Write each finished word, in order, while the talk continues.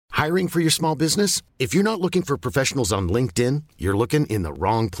Hiring for your small business? If you're not looking for professionals on LinkedIn, you're looking in the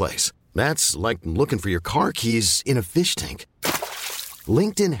wrong place. That's like looking for your car keys in a fish tank.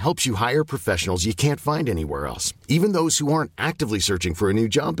 LinkedIn helps you hire professionals you can't find anywhere else, even those who aren't actively searching for a new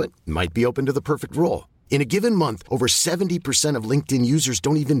job but might be open to the perfect role. In a given month, over 70% of LinkedIn users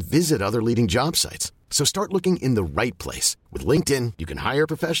don't even visit other leading job sites. So start looking in the right place. With LinkedIn, you can hire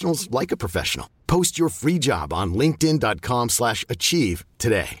professionals like a professional. Post your free job on linkedin.com/achieve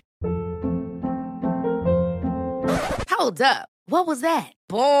today. Hold up. What was that?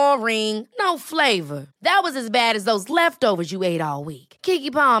 Boring. No flavor. That was as bad as those leftovers you ate all week.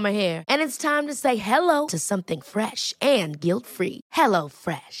 Keke Palmer here. And it's time to say hello to something fresh and guilt-free. Hello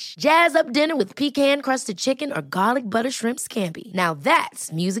Fresh. Jazz up dinner with pecan-crusted chicken or garlic butter shrimp scampi. Now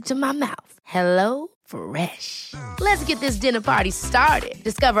that's music to my mouth. Hello Fresh. Let's get this dinner party started.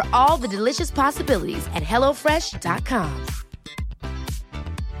 Discover all the delicious possibilities at hellofresh.com.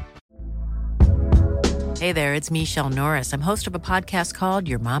 Hey there, it's Michelle Norris. I'm host of a podcast called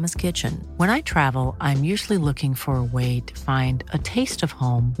Your Mama's Kitchen. When I travel, I'm usually looking for a way to find a taste of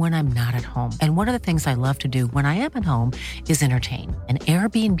home when I'm not at home. And one of the things I love to do when I am at home is entertain. And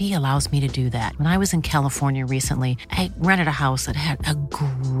Airbnb allows me to do that. When I was in California recently, I rented a house that had a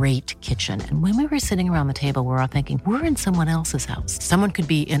great kitchen. And when we were sitting around the table, we're all thinking, we're in someone else's house. Someone could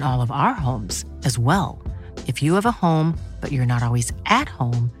be in all of our homes as well. If you have a home, but you're not always at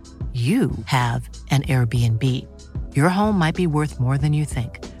home, you have an Airbnb. Your home might be worth more than you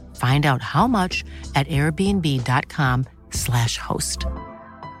think. Find out how much at airbnb.com/host.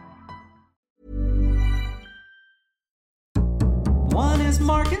 One is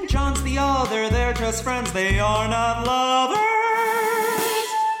Mark and John's the other. They're just friends, they are not lovers.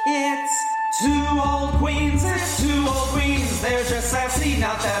 It's two old queens, They're just sassy,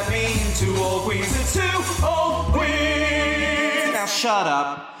 not that mean. Two old queens, it's two old queens. Now shut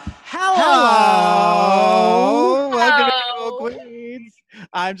up. Hello. Welcome to Old Queens.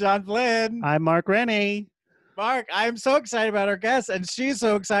 I'm John Flynn. I'm Mark Rennie. Mark, I'm so excited about our guest, and she's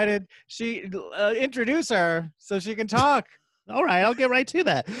so excited. Introduce her so she can talk. All right, I'll get right to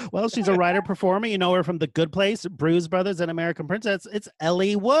that. Well, she's a writer performer. You know her from The Good Place, Bruise Brothers, and American Princess. It's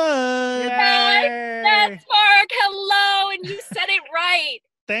Ellie Wood. That's Mark. Hello, and you said it right.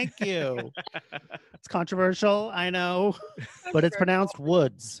 Thank you. It's controversial, I know, but it's pronounced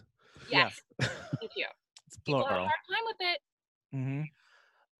Woods. Yes. Thank you. It's plural. People have a hard time with it.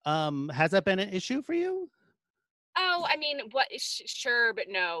 Mm-hmm. Has that been an issue for you? Oh, I mean, sure, but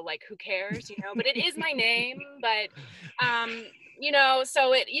no, like, who cares, but it is my name, but,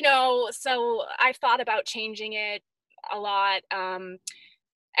 so I've thought about changing it a lot, and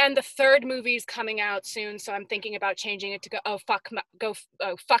the third movie's coming out soon, so I'm thinking about changing it to fuck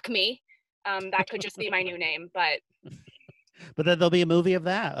me, that could just be my new name, but then there'll be a movie of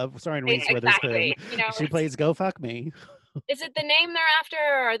that, starring Reese exactly. Witherspoon. She plays Go Fuck Me. Is it the name they're after,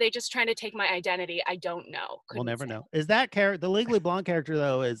 or are they just trying to take my identity? I don't know. We'll never know. Is that the Legally Blonde character,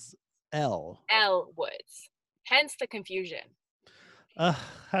 though, is Elle Woods. Hence the confusion. How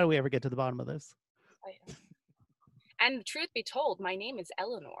do we ever get to the bottom of this? And the truth be told, my name is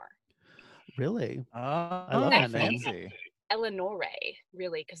Eleanor. Really? I love that name. Eleanore,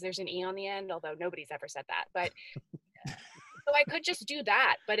 really, because there's an E on the end, although nobody's ever said that. But so I could just do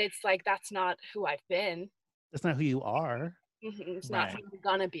that, but it's like, that's not who I've been. That's not who you are. Mm-hmm. It's not who I'm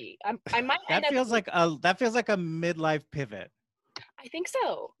gonna be. I might. That feels like a midlife pivot. I think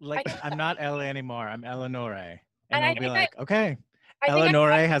so. Like, I'm not Ellie anymore. I'm Eleanore, and I'll be like, okay,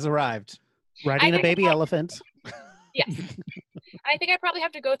 Eleanore has arrived. Riding a baby elephant. Yes. I think I probably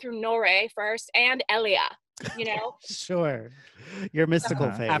have to go through Nore first and Elia. Sure. Your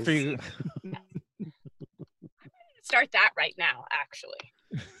mystical phase. After you. Start that right now, actually.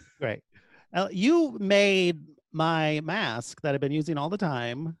 Great. You made my mask that I've been using all the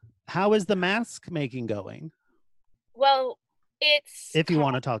time. How is the mask making going? Well, if you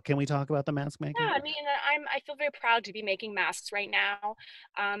want to talk, can we talk about the mask making? Yeah, I mean, I feel very proud to be making masks right now.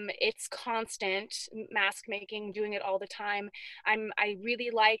 It's constant mask making, doing it all the time. I really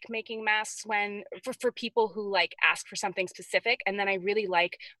like making masks for people who like ask for something specific, and then I really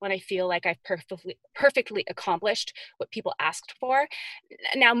like when I feel like I've perfectly accomplished what people asked for.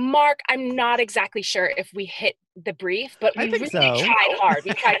 Now, Mark, I'm not exactly sure if we hit the brief, but we really tried hard.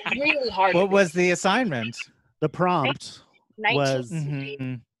 We tried really hard. What was the assignment? The prompt was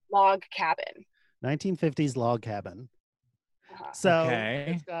 1950s log cabin. 1950s log cabin. So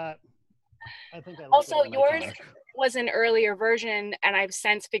it's got, I think also yours was an earlier version, and I've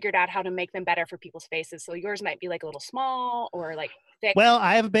since figured out how to make them better for people's faces. So yours might be like a little small or like thick. Well,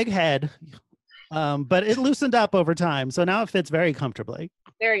 I have a big head, but it loosened up over time, so now it fits very comfortably.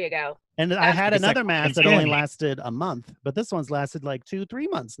 There you go. And I had It's like another mask that only skin. lasted a month, but this one's lasted like 2-3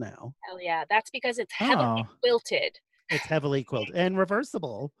 months now. Hell yeah. That's because it's heavily Oh. quilted. It's heavily quilted and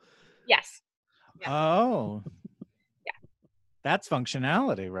reversible. Yes. Yeah. Oh. Yeah. That's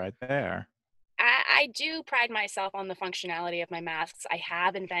functionality right there. I do pride myself on the functionality of my masks. I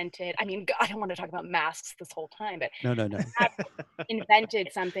have invented, I mean, I don't want to talk about masks this whole time, but No. I have invented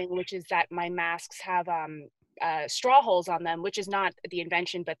something, which is that my masks have straw holes on them, which is not the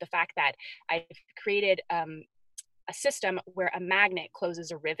invention, but the fact that I've created a system where a magnet closes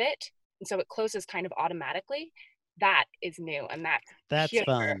a rivet. And so it closes kind of automatically. That is new. And that's pure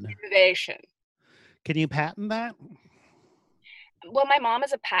fun. innovation. Can you patent that? Well, my mom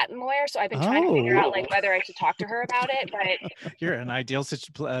is a patent lawyer, so I've been trying to figure out like Oh. whether I should talk to her about it. But You're in an ideal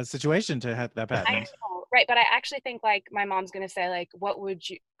situation to have that I patent. know, right? But I actually think like my mom's gonna say like, "What would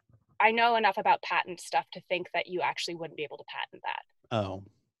you?" I know enough about patent stuff to think that you actually wouldn't be able to patent that. Oh.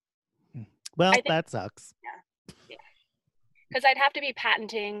 Well, think- that sucks. Because I'd have to be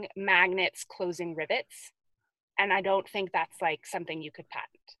patenting magnets closing rivets, and I don't think that's like something you could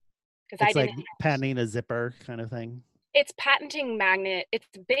patent. Because It's like patenting a zipper kind of thing. It's patenting magnet. It's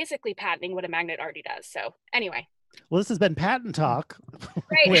basically patenting what a magnet already does. So anyway, Well, this has been Patent Talk.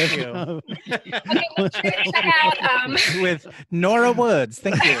 Great. with, you. okay, let's check out. With Nora Woods.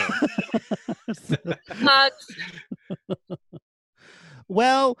 Thank you.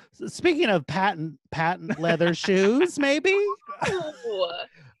 Well, speaking of patent leather shoes, maybe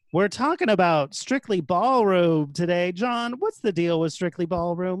we're talking about Strictly Ballroom today. John, what's the deal with Strictly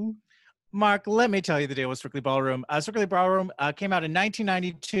Ballroom? Mark, let me tell you the deal with Strictly Ballroom. Strictly Ballroom came out in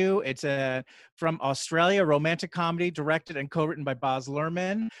 1992. It's from Australia, romantic comedy directed and co-written by Baz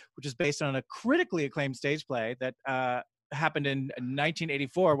Luhrmann, which is based on a critically acclaimed stage play that happened in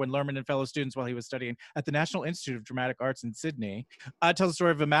 1984 when Luhrmann and fellow students, while he was studying at the National Institute of Dramatic Arts in Sydney, tells the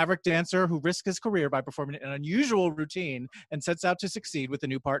story of a maverick dancer who risks his career by performing an unusual routine and sets out to succeed with a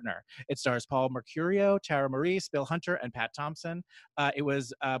new partner. It stars Paul Mercurio, Tara Maurice, Bill Hunter, and Pat Thompson. It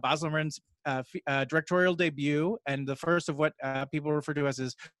was Baz Luhrmann's directorial debut and the first of what people refer to as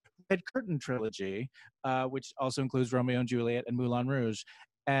his Red Curtain trilogy, which also includes Romeo and Juliet and Moulin Rouge.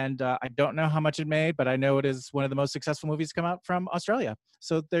 And I don't know how much it made, but I know it is one of the most successful movies to come out from Australia.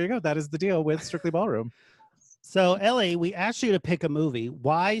 So there you go. That is the deal with Strictly Ballroom. So, Ellie, we asked you to pick a movie.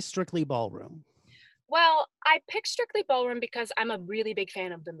 Why Strictly Ballroom? Well, I picked Strictly Ballroom because I'm a really big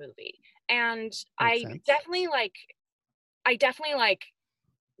fan of the movie. And I sense. definitely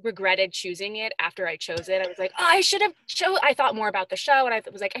regretted choosing it after I chose it. I was like, oh, I thought more about the show, and I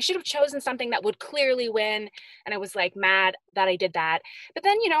was like, I should have chosen something that would clearly win. And I was like mad that I did that. But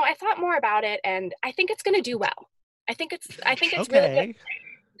then, I thought more about it, and I think it's gonna do well. I think it's Okay. really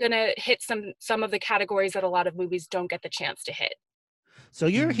gonna hit some of the categories that a lot of movies don't get the chance to hit. So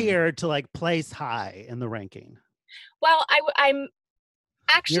you're here to like place high in the ranking. Well, I'm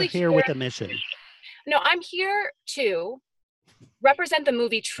actually You're here with a mission. No, I'm here to represent the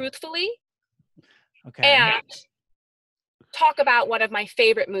movie truthfully Okay. and talk about one of my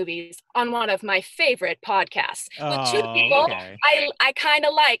favorite movies on one of my favorite podcasts with two people okay. I kind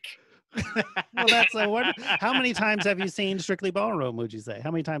of like. Well, that's how many times have you seen Strictly Ballroom, would you say?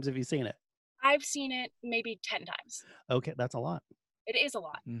 How many times have you seen it? I've seen it maybe 10 times. Okay, that's a lot. It is a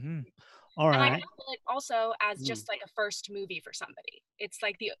lot. Mm-hmm. All And I right. feel it also as just like a first movie for somebody. It's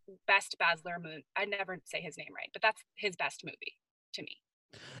like the best Baz Luhrmann. I never say his name right, but that's his best movie to me.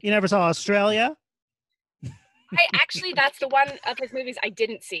 You never saw Australia? That's the one of his movies I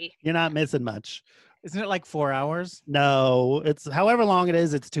didn't see. You're not missing much. Isn't it like 4 hours? No, it's however long it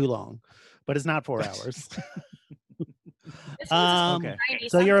is, it's too long, but it's not 4 hours. This was Okay. 90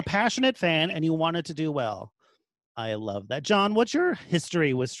 So you're a something. passionate fan and you wanted to do well. I love that. John, what's your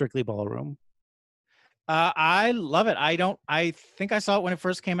history with Strictly Ballroom? I love it. I think I saw it when it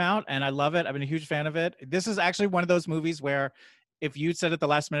first came out, and I love it. I've been a huge fan of it. This is actually one of those movies where if you said at the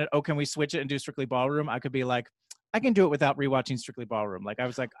last minute, oh, can we switch it and do Strictly Ballroom? I could be like, I can do it without rewatching Strictly Ballroom. Like I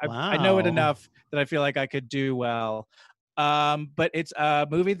was like, I know it Wow. enough that I feel like I could do well. But it's a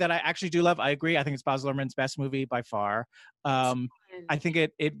movie that I actually do love. I agree. I think it's Baz Luhrmann's best movie by far. I think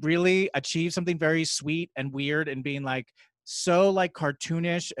it really achieves something very sweet and weird and being like so like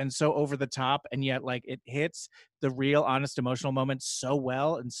cartoonish and so over the top, and yet like it hits the real honest emotional moments so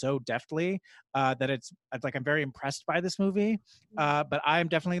well and so deftly that it's like I'm very impressed by this movie. But I am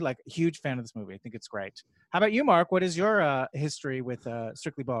definitely like a huge fan of this movie. I think it's great. How about you, Mark? What is your history with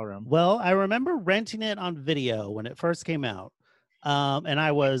Strictly Ballroom? Well, I remember renting it on video when it first came out. And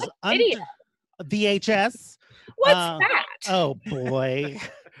I was Video? VHS. What's Uh, that? Oh boy.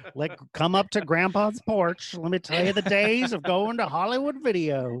 Like, come up to Grandpa's porch. Let me tell you the days of going to Hollywood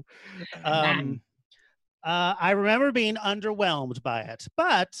Video. I remember being underwhelmed by it,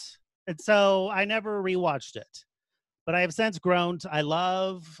 and so I never rewatched it. But I have since grown to, I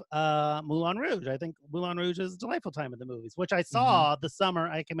love Moulin Rouge. I think Moulin Rouge is a delightful time in the movies, which I saw the summer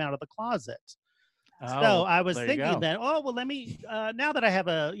I came out of the closet. So I was thinking that, well, let me, now that I have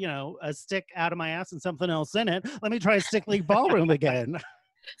a stick out of my ass and something else in it, let me try Strictly Ballroom again.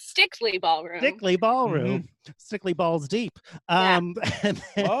 Stickly Ballroom. Stickly Ballroom. Stickly Balls Deep.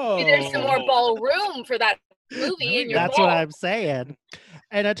 There's some more ballroom for that movie in your That's bowl. what I'm saying.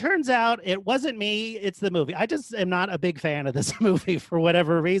 And it turns out it wasn't me, it's the movie. I just am not a big fan of this movie for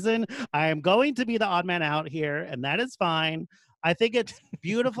whatever reason. I am going to be the odd man out here, and that is fine. I think it's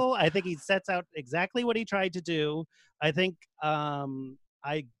beautiful. I think he sets out exactly what he tried to do. I think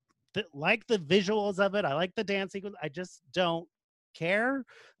I like the visuals of it. I like the dance sequence. I just don't care.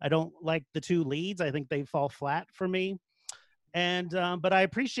 I don't like the two leads. I think they fall flat for me. And but I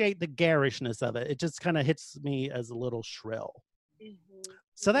appreciate the garishness of it. It just kind of hits me as a little shrill.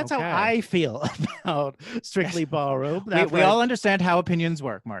 So that's how I feel about Strictly Ballroom. We all understand how opinions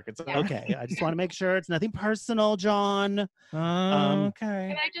work, Mark. It's okay. I just want to make sure it's nothing personal, John. Okay.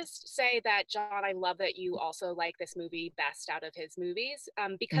 Can I just say that, John, I love that you also like this movie best out of his movies,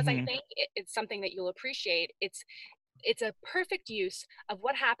 because I think it's something that you'll appreciate. It's a perfect use of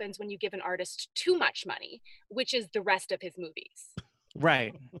what happens when you give an artist too much money, which is the rest of his movies.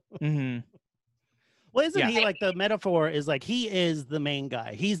 Right. Well, isn't he like the metaphor is like he is the main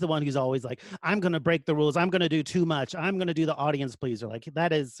guy. He's the one who's always like, I'm going to break the rules. I'm going to do too much. I'm going to do the audience pleaser. Like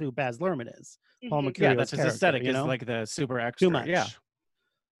that is who Baz Luhrmann is. Paul Mercurio's yeah, that's his aesthetic. You know? Is like the super extra. Too much. Yeah.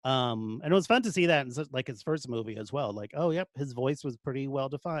 And it was fun to see that in like his first movie as well. Like, oh, yep, his voice was pretty well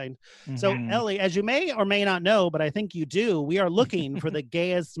defined. So, Ellie, as you may or may not know, but I think you do, we are looking for the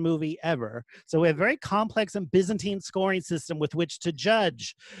gayest movie ever. So we have a very complex and Byzantine scoring system with which to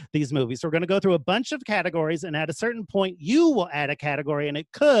judge these movies. So we're going to go through a bunch of categories, and at a certain point, you will add a category, and it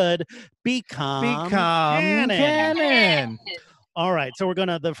could become canon. All right. So we're going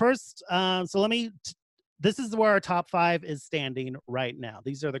to the first. This is where our top 5 is standing right now.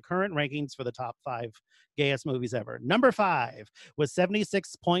 These are the current rankings for the top 5 gayest movies ever. Number 5 was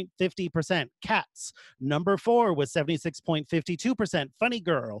 76.50%, Cats. Number 4 was 76.52%, Funny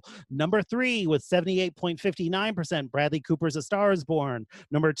Girl. Number 3 was 78.59%, Bradley Cooper's A Star Is Born.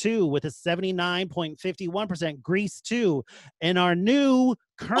 Number 2 with a 79.51%, Grease 2. And our new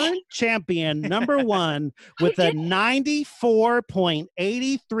current champion, number 1, with a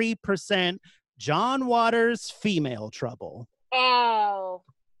 94.83%, John Waters' Female Trouble. Oh.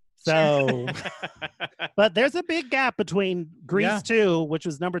 So, but there's a big gap between Grease 2, which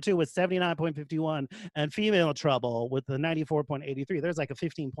was number 2 with 79.51, and Female Trouble with the 94.83. There's like a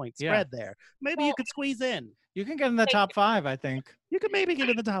 15-point spread there. Maybe you could squeeze in. You can get in the top 5, I think. You could maybe get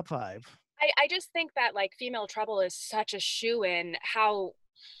in the top 5. I just think that like Female Trouble is such a shoo-in. How,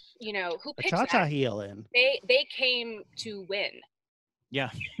 who picked that? Cha-cha heel in. They came to win. Yeah.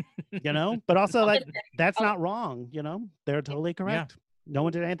 But also like that's not wrong, They're totally correct. No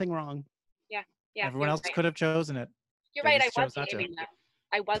one did anything wrong. Yeah. Everyone else could have chosen it. You're right. I was blaming them.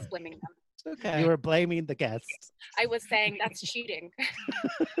 I was blaming them. Okay. You were blaming the guests. I was saying that's cheating.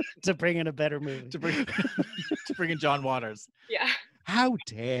 To bring in a better movie. To bring in John Waters. Yeah. How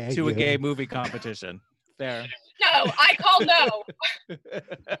dare to a gay movie competition. Fair. No, I call no.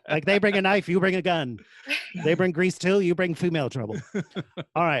 Like they bring a knife, you bring a gun. They bring Grease 2, you bring Female Trouble.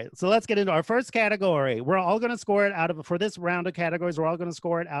 All right, so let's get into our first category. We're all going to score it for this round of categories, we're all going to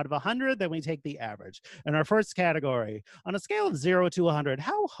score it out of 100, then we take the average. And our first category, on a scale of 0 to 100,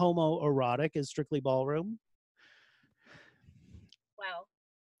 how homoerotic is Strictly Ballroom? Well,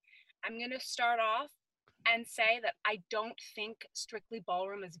 I'm going to start off and say that I don't think Strictly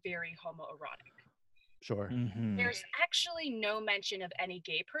Ballroom is very homoerotic. Sure. There's actually no mention of any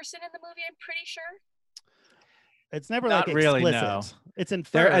gay person in the movie, I'm pretty sure. It's never Not like really, explicit. no. It's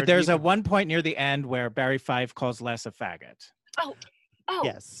inferred. There's a one point near the end where Barry Fife calls Les a faggot. Oh,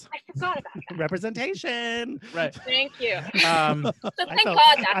 yes. I forgot about that. Representation. Right. Thank you. So thank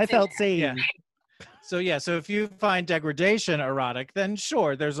God that's I felt seen. Yeah. So if you find degradation erotic, then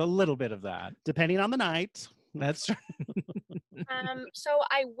sure, there's a little bit of that. Depending on the night. That's true. So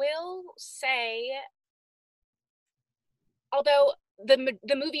I will say, although the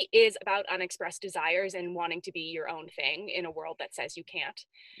movie is about unexpressed desires and wanting to be your own thing in a world that says you can't.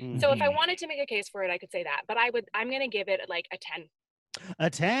 So if I wanted to make a case for it, I could say that. But I'm going to give it like a 10. A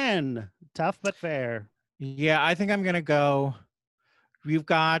 10. Tough but fair. Yeah, I think I'm going to go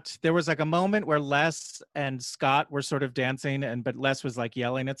There was like a moment where Les and Scott were sort of dancing, but Les was like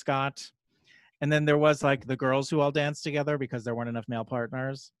yelling at Scott. And then there was like the girls who all danced together because there weren't enough male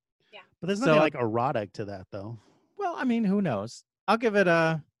partners. Yeah. But there's nothing like erotic to that though. Well, I mean, who knows? I'll give it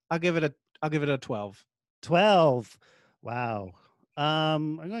a 12. 12. Wow.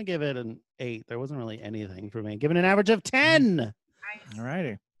 I'm going to give it an 8. There wasn't really anything for me. Give it an average of 10. Nice. All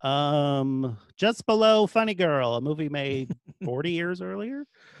righty. Just below Funny Girl, a movie made 40 years earlier.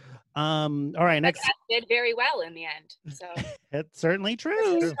 All right, next. That did very well in the end. So it's certainly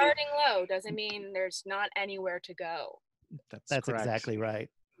true. Starting low doesn't mean there's not anywhere to go. That's exactly right.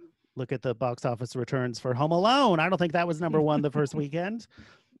 Look at the box office returns for Home Alone. I don't think that was number 1 the first weekend.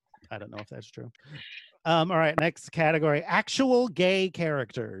 I don't know if that's true. All right, next category, actual gay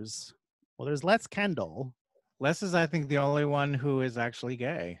characters. Well, there's Les Kendall. Les is, I think, the only one who is actually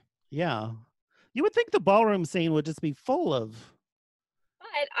gay. Yeah. You would think the ballroom scene would just be full of... But,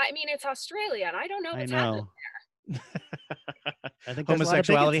 I mean, it's Australia, and I don't know what's happening there. I think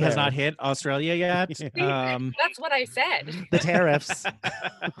homosexuality has not hit Australia yet. That's what I said. The tariffs.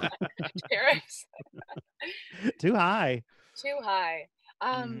 Tariffs. Too high. Too high.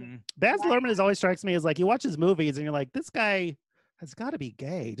 Baz Luhrmann always strikes me as like, you watch his movies and you're like, this guy has got to be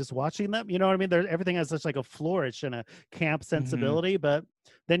gay. Just watching them, you know what I mean? Everything has such like a flourish and a camp sensibility, but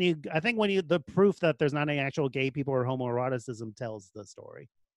then I think when the proof that there's not any actual gay people or homoeroticism tells the story.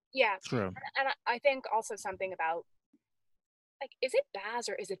 Yeah, true. And I think also something about, like, is it Baz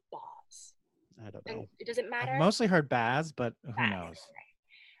or is it Boz? I don't know. And does it matter? I've mostly heard Baz, but who knows?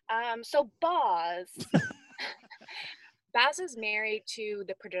 Right. So Boz. Baz is married to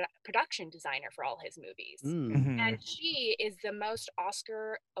the production designer for all his movies. And she is the most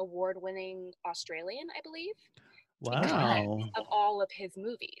Oscar award-winning Australian, I believe. Wow. Of all of his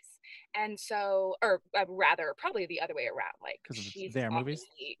movies. And so, or rather, probably the other way around. Like, she's their movies?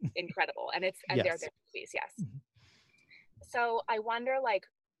 incredible. And they're their movies, yes. So I wonder, like,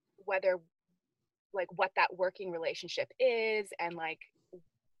 whether, like, what that working relationship is and, like,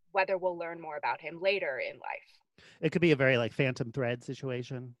 whether we'll learn more about him later in life. It could be a very like Phantom Thread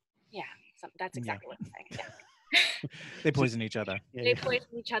situation. Yeah, that's exactly what I'm saying. Yeah. They poison each other. They poison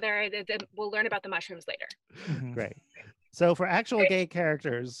each other. We'll learn about the mushrooms later. Great. So for actual gay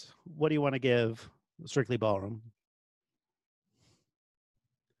characters, what do you want to give Strictly Ballroom?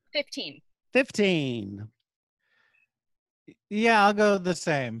 15. 15. Yeah, I'll go the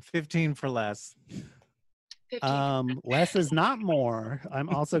same. 15 for Les. 15. Les is not more. I'm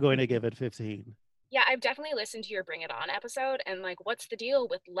also going to give it 15. Yeah, I've definitely listened to your Bring It On episode, and like, what's the deal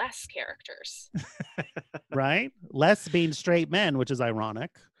with less characters? Right? Less being straight men, which is ironic.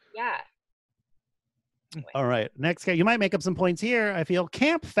 Yeah. All right. Next, you might make up some points here. I feel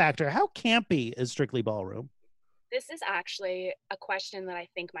camp factor. How campy is Strictly Ballroom? This is actually a question that I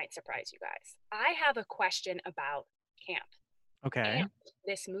think might surprise you guys. I have a question about camp. Okay. And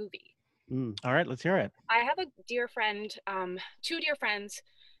this movie. All right, let's hear it. I have a dear friend, 2 dear friends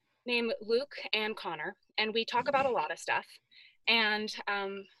named Luke and Connor, and we talk about a lot of stuff. And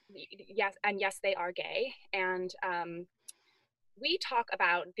yes, they are gay. And we talk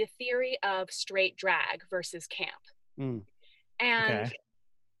about the theory of straight drag versus camp. And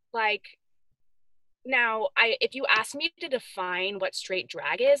like, now if you ask me to define what straight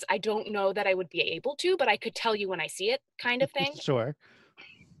drag is, I don't know that I would be able to, but I could tell you when I see it, kind of thing. Sure.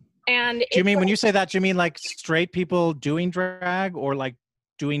 And do you mean, when you say that, do you mean like straight people doing drag, or like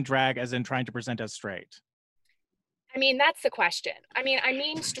doing drag as in trying to present as straight? I mean, that's the question. I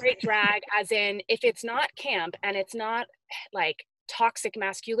mean straight drag as in, if it's not camp and it's not like toxic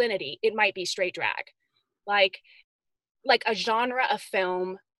masculinity, it might be straight drag. Like a genre of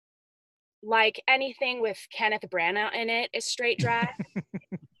film, like anything with Kenneth Branagh in it is straight drag.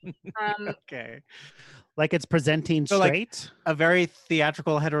 Okay. Like it's presenting straight? Like a very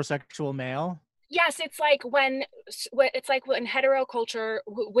theatrical heterosexual male? Yes, it's like when hetero culture,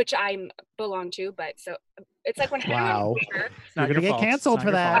 which I belong to, but so it's like when hetero culture. You're gonna get canceled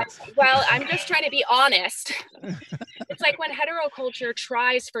for that. Well, I'm just trying to be honest. It's like when hetero culture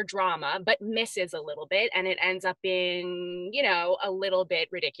tries for drama but misses a little bit, and it ends up being, a little bit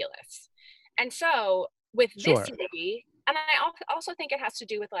ridiculous. And so with this movie, and I also think it has to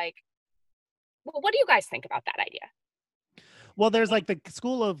do with like, well, what do you guys think about that idea? Well, there's like the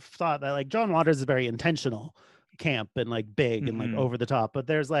school of thought that like John Waters is very intentional camp and like big and like over the top, but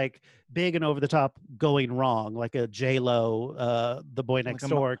there's like big and over the top going wrong, like a J-Lo, The Boy Next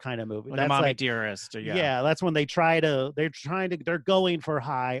Door kind of movie. Like that's a Mommy like, Dearest. Yeah, that's when they're going for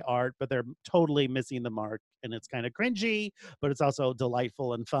high art, but they're totally missing the mark and it's kind of cringy, but it's also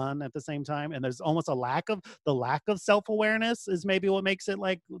delightful and fun at the same time. And there's almost a lack of self-awareness is maybe what makes it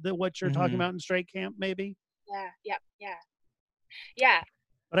like what you're talking about in Straight Camp, maybe. Yeah.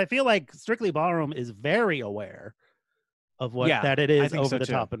 But I feel like Strictly Ballroom is very aware of what that it is over the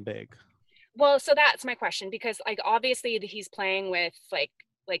top and big. Well, so that's my question, because like obviously he's playing with like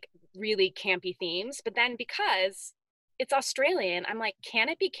really campy themes, but then because it's Australian, I'm like, can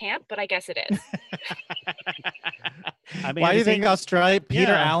it be camp? But I guess it is. I mean, why do you think Australia?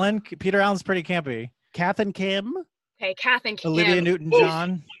 Peter Allen? Peter Allen's pretty campy. Kath and Kim. Okay, Kath and Kim. Olivia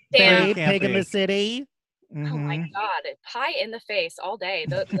Newton-John. Pig in the City. Oh my God, pie in the face all day.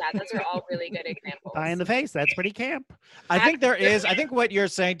 Those are all really good examples. Pie in the face, that's pretty camp. I think what you're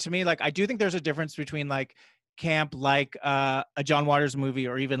saying to me, like, I do think there's a difference between like camp, like a John Waters movie,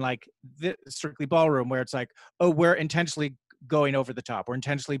 or even like Strictly Ballroom, where it's like, oh, we're intentionally going over the top. We're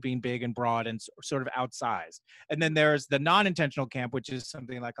intentionally being big and broad and sort of outsized. And then there's the non-intentional camp, which is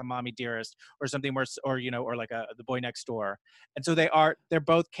something like a Mommy Dearest or something where, or like The Boy Next Door. And so they're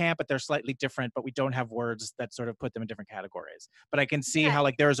both camp, but they're slightly different, but we don't have words that sort of put them in different categories. But I can see how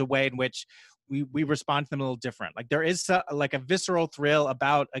like there's a way in which we respond to them a little different. Like there is like a visceral thrill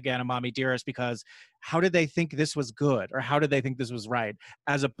about, again, a Mommy Dearest, because how did they think this was good? Or how did they think this was right?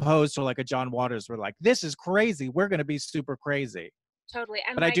 As opposed to like a John Waters, where like, this is crazy. We're going to be super crazy. Totally.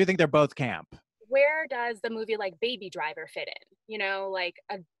 And but like, I do think they're both camp. Where does the movie like Baby Driver fit in? You know, like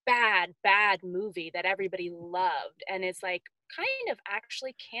a bad movie that everybody loved. And it's like kind of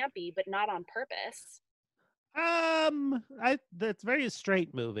actually campy, but not on purpose. That's very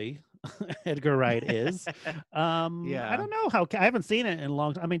straight movie. Edgar Wright is. I don't know how I haven't seen it in a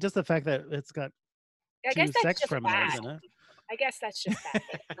long time. I mean, just the fact that it's got two sex criminals in it. I guess that's just bad.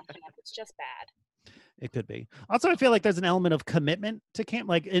 It's just bad. It could be. Also, I feel like there's an element of commitment to camp.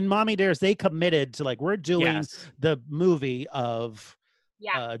 Like in Mommy Dearest, they committed to like, we're doing the movie of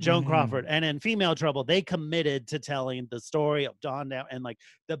Joan Crawford, and in Female Trouble, they committed to telling the story of Dawn Down and like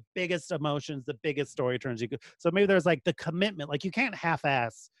the biggest emotions, the biggest story turns you could. So maybe there's like the commitment. Like you can't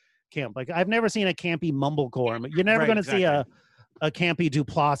half-ass camp. Like I've never seen a campy mumblecore. You're never going to see a campy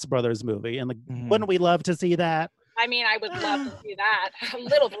Duplass Brothers movie. And like, wouldn't we love to see that? I mean, I would love to see that. A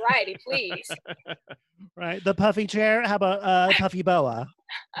little variety, please. Right. The puffy chair. How about puffy boa?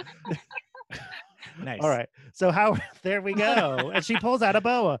 Nice. All right. So there we go. And she pulls out a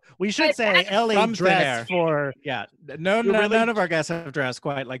boa. We should say Ellie dressed for. Yeah. None of our guests have dressed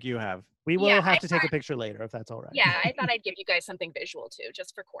quite like you have. We will have to take a picture later if that's all right. Yeah, I thought I'd give you guys something visual too,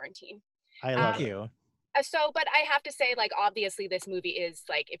 just for quarantine. I love you. So, but I have to say, like, obviously this movie is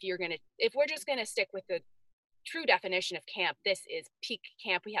like, if we're just gonna stick with the true definition of camp, this is peak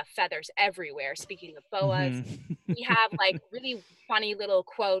camp. We have feathers everywhere. Speaking of boas, we have like really funny little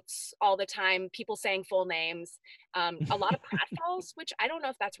quotes all the time, people saying full names, a lot of pratfalls, which I don't know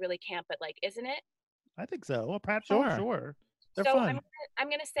if that's really camp, but like, isn't it? I think so. A pratfall, sure. They're so fun. I'm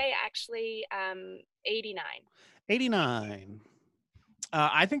gonna say actually 89. 89.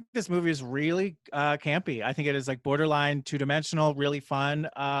 I think this movie is really campy. I think it is like borderline two-dimensional, really fun.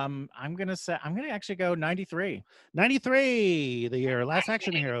 I'm gonna actually go 93. 93, the year Last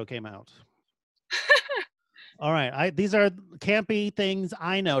Action Hero came out. All right, these are campy things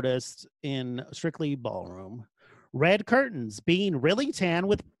I noticed in Strictly Ballroom. Red curtains, being really tan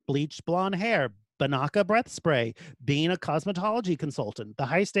with bleached blonde hair. Banaka breath spray, being a cosmetology consultant, the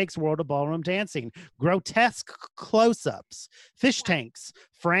high stakes world of ballroom dancing, grotesque close-ups, fish tanks,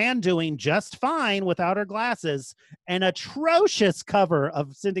 Fran doing just fine without her glasses, an atrocious cover of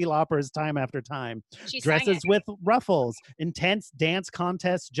Cyndi Lauper's Time After Time, dresses with ruffles, intense dance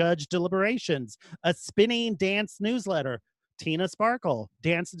contest judge deliberations, a spinning dance newsletter, Tina Sparkle,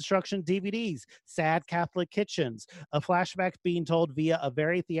 dance instruction DVDs, sad Catholic kitchens, a flashback being told via a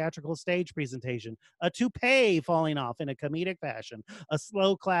very theatrical stage presentation, a toupee falling off in a comedic fashion, a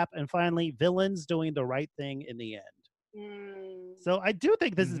slow clap, and finally, villains doing the right thing in the end. So I do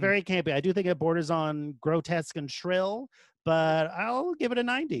think this is very campy. I do think it borders on grotesque and shrill, but I'll give it a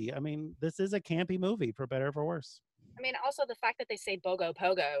 90. I mean, this is a campy movie, for better or for worse. I mean, also the fact that they say BOGO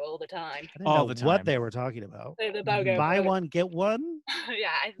Pogo all the time. I didn't know what they were talking about. The BOGO Buy Pogo. one, get one? Yeah,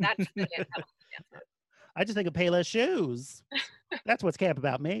 that's I just think of Payless shoes. That's what's camp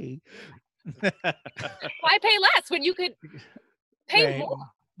about me. Why pay less when you could pay more?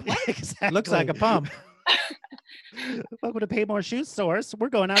 Exactly. Looks like a pump. Welcome to Pay More Shoe Source. We're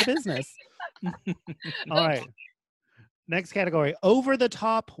going out of business. All right. Next category, over the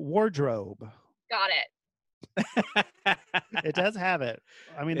top wardrobe. Got it. It does have it.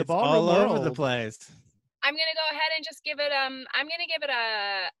 I mean, the It's ballroom all world. over the place. I'm gonna go ahead and just give it I'm gonna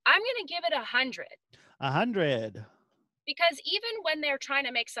give it 100. 100. Because even when they're trying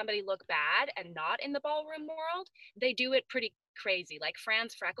to make somebody look bad and not in the ballroom world, they do it pretty crazy. Like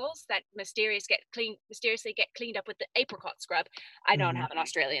Franz Freckles, that mysteriously get cleaned up with the apricot scrub. I don't have an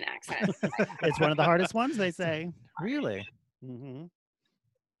Australian accent. It's one of the hardest ones, they say. Really? Mm-hmm.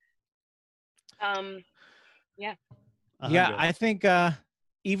 Yeah. 100. Yeah, I think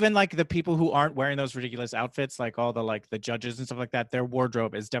even like the people who aren't wearing those ridiculous outfits, like all the like the judges and stuff like that, their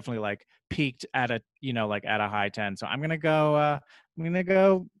wardrobe is definitely like peaked at a like at a high 10. So I'm gonna go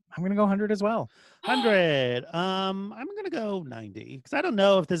 100 as well. 100. I'm gonna go 90 because I don't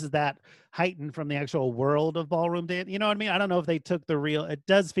know if this is that heightened from the actual world of ballroom dance. You know what I mean? I don't know if they took the real. It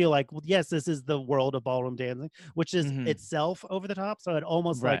does feel like, well, yes, this is the world of ballroom dancing, which is itself over the top. So I'd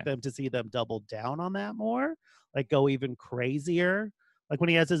almost like them to see them double down on that more, like go even crazier. Like when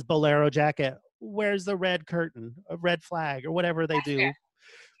he has his bolero jacket, where's the red curtain, a red flag, or whatever they do.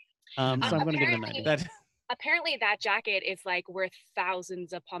 So I'm going to give it a 90. Apparently that jacket is like worth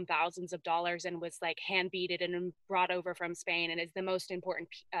thousands upon thousands of dollars and was like hand beaded and brought over from Spain and is the most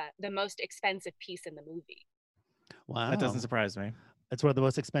expensive piece in the movie. Wow. That doesn't surprise me. It's one of the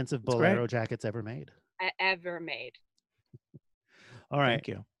most expensive bolero jackets ever made. All right. Thank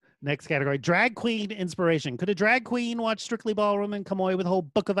you. Next category, drag queen inspiration. Could a drag queen watch Strictly Ballroom and come away with a whole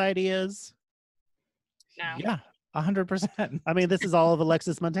book of ideas? No. Yeah, 100%. I mean, this is all of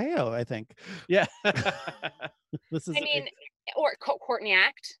Alexis Mateo, I think. Yeah. Or Courtney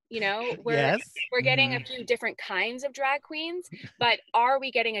Act, we're getting a few different kinds of drag queens, but are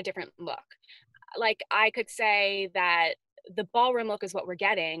we getting a different look? Like I could say that the ballroom look is what we're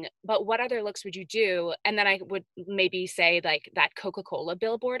getting, but what other looks would you do? And then I would maybe say like that Coca-Cola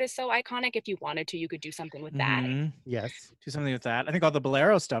billboard is so iconic. If you wanted to, you could do something with that. Yes. Do something with that. I think all the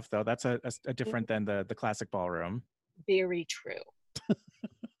bolero stuff though, that's a different than the classic ballroom. Very true.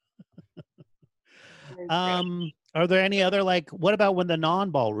 Are there any other, like, what about when the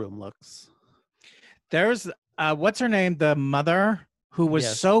non-ballroom looks? There's what's her name? The mother who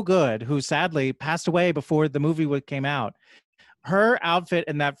was so good, who sadly passed away before the movie came out. Her outfit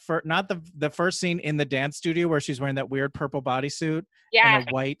in that not the first scene in the dance studio where she's wearing that weird purple bodysuit and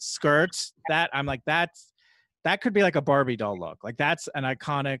a white skirt. That I'm like, that could be like a Barbie doll look. Like that's an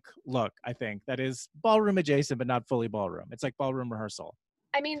iconic look. I think that is ballroom adjacent, but not fully ballroom. It's like ballroom rehearsal.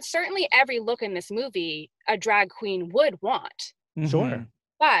 I mean, certainly every look in this movie, a drag queen would want. Sure.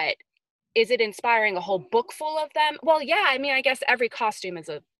 But is it inspiring a whole book full of them? Well, yeah. I mean, I guess every costume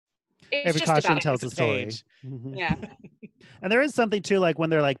is every costume tells a story. Yeah. And there is something too, like when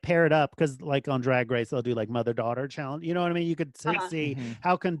they're like paired up, because like on Drag Race, they'll do like mother-daughter challenge. You know what I mean? You could see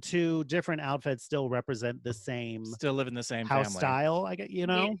how can two different outfits still represent the same, still live in the same house family style. I get,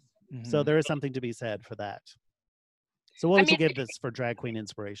 So there is something to be said for that. So what would you give this for drag queen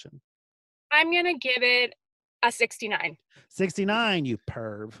inspiration? I'm gonna give it a 69. 69, you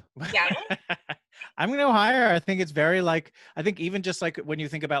perv. Yeah. I'm gonna go higher. I think it's very like, I think even just like when you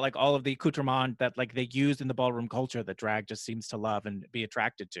think about like all of the accoutrement that like they used in the ballroom culture that drag just seems to love and be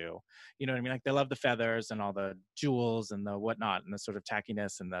attracted to. You know what I mean? Like they love the feathers and all the jewels and the whatnot and the sort of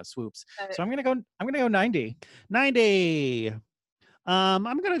tackiness and the swoops. So I'm gonna go 90. 90. I'm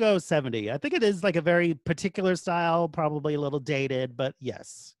gonna go 70. I think it is like a very particular style, probably a little dated, but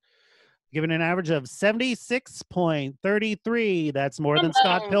yes. Given an average of 76.33. That's more than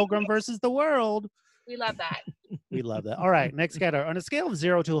Scott Pilgrim versus the World. We love that. We love that. All right, next category. On a scale of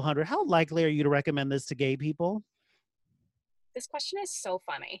 0 to 100, how likely are you to recommend this to gay people? This question is so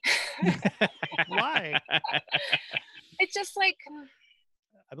funny. Why? It's just like,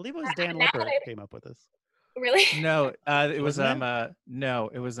 I believe it was Dan Lipper came up with this. Really? No, it was Brian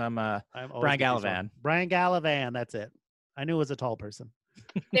Gallivan. Brian Gallivan, that's it. I knew it was a tall person.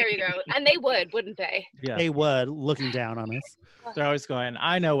 There you go. And they would, wouldn't they? Yeah. They would, looking down on us. They're always going,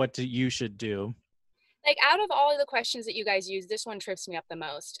 I know what you should do. Like out of all of the questions that you guys use, this one trips me up the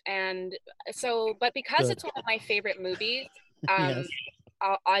most. And so, but because it's one of my favorite movies, Yes.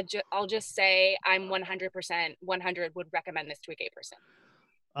 I'll just say I'm 100% 100 would recommend this to a gay person.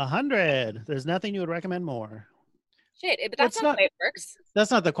 100. There's nothing you would recommend more. Shit, but that's not the way it works.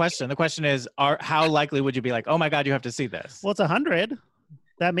 That's not the question. The question is, how likely would you be like, oh my God, you have to see this? Well, it's 100.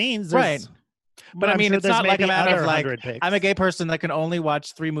 That means right. But I mean, it's not like a matter of like, I'm a gay person that can only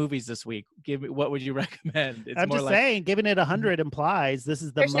watch 3 movies this week. What would you recommend? I'm just saying, giving it 100 implies this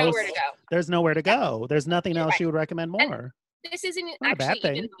is the most. There's nowhere to go. There's nowhere to go. There's nothing else you would recommend more. And this isn't not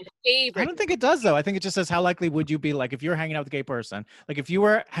actually even my favorite. I don't think it does, though. I think it just says, how likely would you be, like, if you're hanging out with a gay person, like if you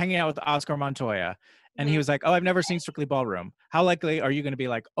were hanging out with Oscar Montoya and he was like, oh, I've never seen Strictly Ballroom. How likely are you going to be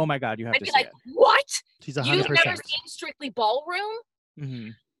like, oh my God, you have to see it? I'd be like, what? She's 100%. You've never seen Strictly Ballroom? Mm-hmm.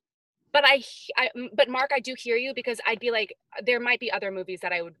 but but Mark, I do hear you, because I'd be like, there might be other movies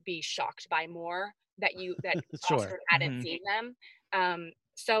that I would be shocked by more that Sure. Oscar hadn't seen them.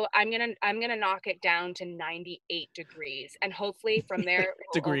 So I'm gonna knock it down to 98 degrees, and hopefully from there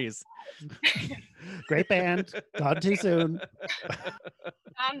Degrees. Great band. Gone too soon.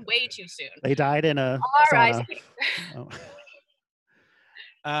 Gone way too soon. They died in a All right. sauna. Oh.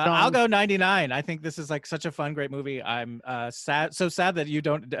 I'll go 99. I think this is like such a fun, great movie. I'm so sad that you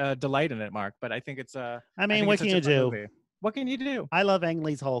don't delight in it, Mark. But I think it's I mean, what can you do? Movie. What can you do? I love Ang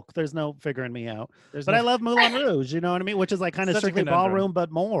Lee's Hulk. There's no figuring me out. But I love Moulin Rouge. You know what I mean? Which is like kind of Strictly Ballroom,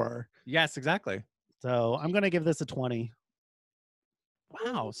 but more. Yes, exactly. So I'm gonna give this a 20.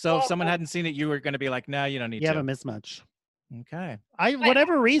 Wow. So if someone hadn't seen it, you were going to be like, no, you don't need to. You haven't missed much. Okay.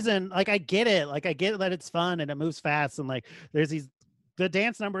 Whatever reason, like I get it. Like I get that it's fun and it moves fast, and like there's the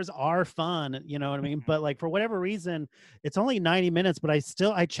dance numbers are fun, you know what I mean? But like for whatever reason, it's only 90 minutes, but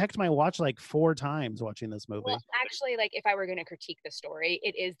I checked my watch like 4 times watching this movie. Well, actually, like if I were going to critique the story,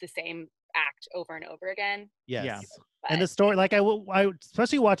 it is the same act over and over again. Yes. Yeah. And the story, like I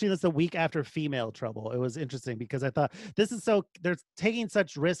especially watching this the week after Female Trouble, it was interesting because I thought they're taking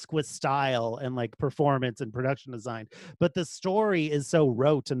such risk with style and like performance and production design, but the story is so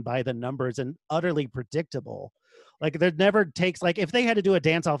rote and by the numbers and utterly predictable. Like there never takes, like if they had to do a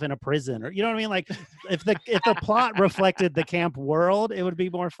dance off in a prison, or you know what I mean? Like if the plot reflected the camp world, it would be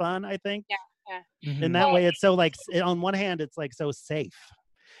more fun, I think. Yeah. In that way, it's so like on one hand, it's like so safe.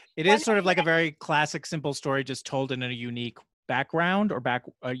 It is sort of like a very classic, simple story, just told in a unique background or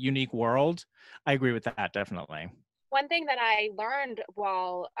a unique world. I agree with that, definitely. One thing that I learned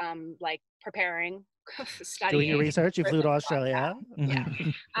while like preparing, studying, doing your research, you flew to Australia. Yeah,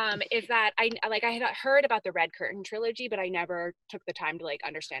 is that I had heard about the Red Curtain trilogy, but I never took the time to like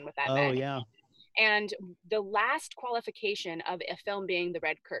understand what that meant. Oh yeah. And the last qualification of a film being the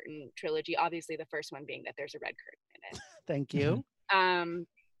Red Curtain trilogy, obviously the first one being that there's a red curtain in it. Thank you.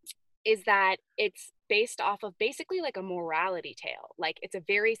 Is that it's based off of basically like a morality tale. Like it's a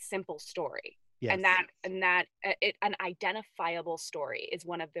very simple story. Yes. And that an identifiable story is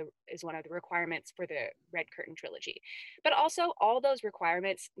one of the requirements for the Red Curtain trilogy. But also all those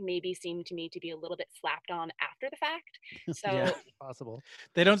requirements maybe seem to me to be a little bit slapped on after the fact. So yeah, possible.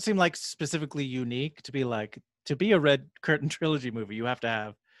 They don't seem like specifically unique to be a Red Curtain trilogy movie. You have to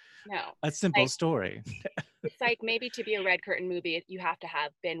have a simple story. It's like maybe to be a Red Curtain movie, you have to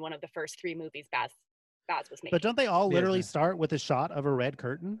have been one of the first 3 movies Baz was making. But don't they all literally start with a shot of a red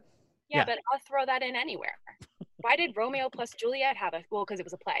curtain? Yeah, but I'll throw that in anywhere. Why did Romeo plus Juliet have because it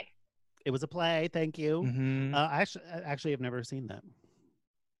was a play. It was a play, thank you. Mm-hmm. I actually have never seen that.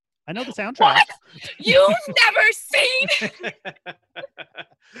 I know the soundtrack. What? You've never seen?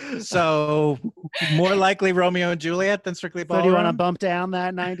 So more likely Romeo and Juliet than Strictly Ballroom? So do you want to bump down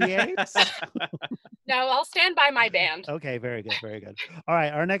that 98? No, I'll stand by my band. Okay, very good, very good. All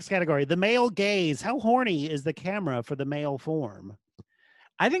right, our next category, the male gaze. How horny is the camera for the male form?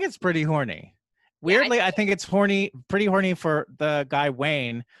 I think it's pretty horny. Weirdly, I think it's pretty horny for the guy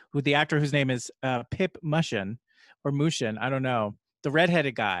Wayne, the actor whose name is Pip Mushin or Mushin, I don't know. The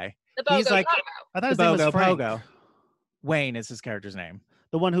redheaded guy. He's like I thought his name was Frank. Pogo. Wayne is his character's name.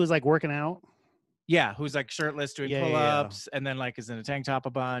 The one who's like working out? Yeah, who's like shirtless doing pull-ups and then like is in a tank top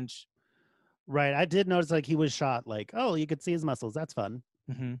a bunch. Right. I did notice like he was shot like, oh, you could see his muscles. That's fun.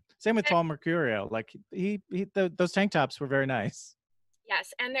 Mm-hmm. Same with Paul Mercurio. Like those tank tops were very nice.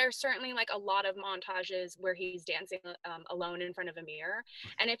 Yes, and there's certainly like a lot of montages where he's dancing alone in front of a mirror.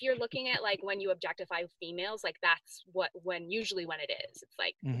 And if you're looking at like when you objectify females, like that's usually when it is. It's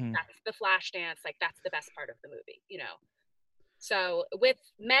like that's the flash dance, like that's the best part of the movie, you know. So with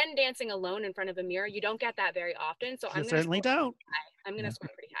men dancing alone in front of a mirror, you don't get that very often. So I'm certainly don't. I'm gonna score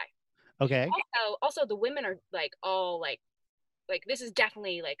pretty high. Okay. Also the women are like all like this is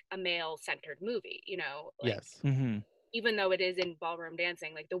definitely like a male-centered movie, you know. Like, yes. Mm-hmm. Even though it is in ballroom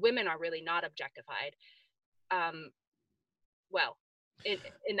dancing, like the women are really not objectified. Well, in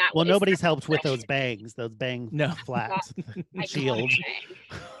that well, way, nobody's helped with those bangs flat shield.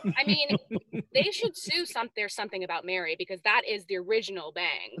 I mean, they should sue There's Something About Mary, because that is the original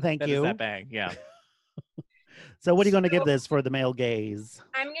bang. Thank you. That bang, yeah. So what are you going to give this for the male gaze?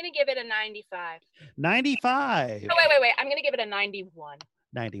 I'm going to give it a 95. 95. Oh, wait. I'm going to give it a 91.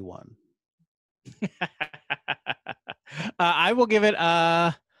 91. I will give it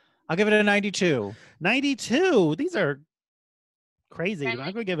I'll give it a 92. 92. These are crazy. I'm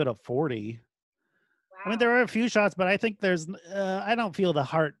going to give it a 40. Wow. I mean, there are a few shots, but I think there's I don't feel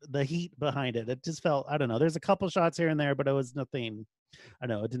the heat behind it. It just felt, I don't know. There's a couple shots here and there, but it was nothing. I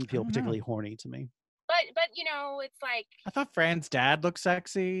don't know. It didn't feel particularly horny to me. But you know, it's like I thought Fran's dad looked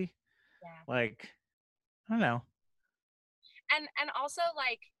sexy. Like, I don't know. And also,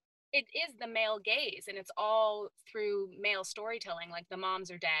 like, it is the male gaze, and it's all through male storytelling. Like, the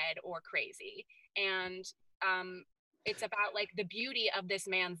moms are dead or crazy, and it's about like the beauty of this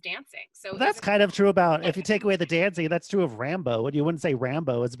man's dancing. So That's kind of true about, if you take away the dancing, that's true of Rambo. And you wouldn't say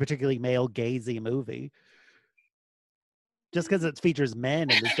Rambo is a particularly male gazy movie. Just because it features men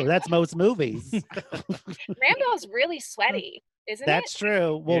in the story. That's most movies. Rambo's really sweaty, isn't That's it?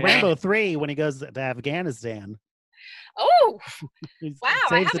 true. Well, Yeah. Rambo 3, when he goes to Afghanistan. Oh, he wow. I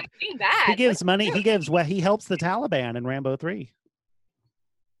saves haven't seen that. He gives money. He helps the Taliban in Rambo 3.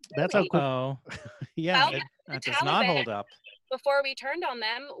 That's how cool. Oh, Yeah. Well, that the does not Taliban, hold up. before we turned on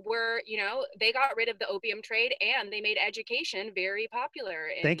them, were, you know, they got rid of the opium trade and they made education very popular.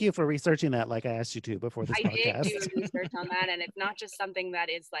 Thank you for researching that like I asked you to before this I podcast. did do research on that, and it's not just something that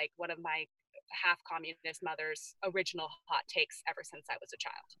is like one of my half communist mother's original hot takes ever since I was a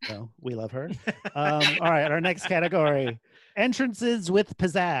child. Well, we love her. All right, our next category: entrances with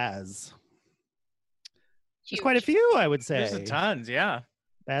pizzazz. There's quite a few, I would say. There's tons, yeah.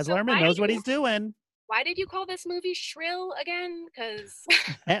 Baz So Luhrmann why knows do what you- he's doing. Why did you call this movie Shrill again? Because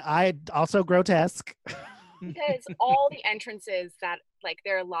And I also grotesque. all the entrances that, like,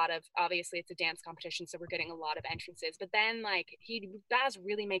 there are a lot of, obviously it's a dance competition, so we're getting a lot of entrances, but then like Baz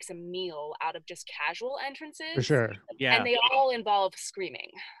really makes a meal out of just casual entrances. For sure. Yeah. And they all involve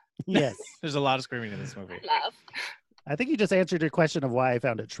screaming. Yes. There's a lot of screaming in this movie. Love. I think you just answered your question of why I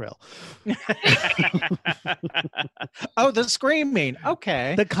found it shrill. Oh, the screaming.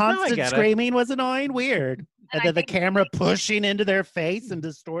 Okay. The Now I constant get it. screaming was annoying, weird. And I then the think- camera pushing into their face and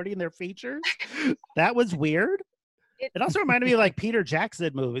distorting their features. That was weird. It also reminded me of like Peter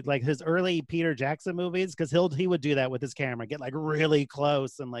Jackson movies, like his early Peter Jackson movies, because he would do that with his camera, get like really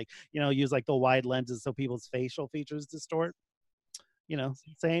close and like, you know, use like the wide lenses so people's facial features distort. You know,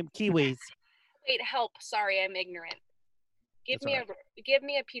 same Kiwis. Wait, help. Sorry, I'm ignorant. Give That's me all give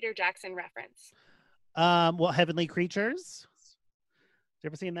me a Peter Jackson reference. Well, Heavenly Creatures. You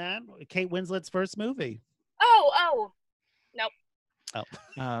ever seen that? Kate Winslet's first movie. Oh, nope.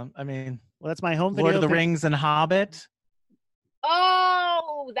 I mean, Well, that's my home video. Lord of the pic- Rings and Hobbit.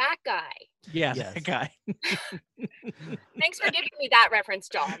 Oh, that guy. Yeah, Yes. that guy. Thanks for giving me that reference,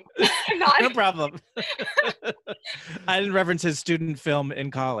 John. No Not, problem. I didn't reference his student film in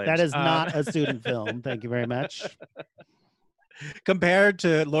college. That is not a student film. Thank you very much. Compared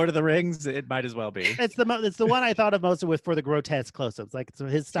to Lord of the Rings, it might as well be. It's the one I thought of most with for the grotesque close-ups. Like, so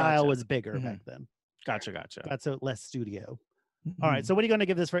his style Gotcha. was bigger Mhm. back then. Gotcha. Got so less studio. Mm-hmm. All right. So what are you going to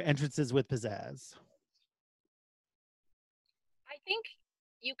give this for entrances with pizzazz? I think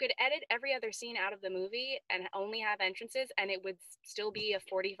you could edit every other scene out of the movie and only have entrances, and it would still be a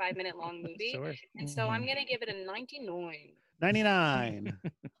 45-minute long movie. Sure. And so I'm gonna give it a 99. 99.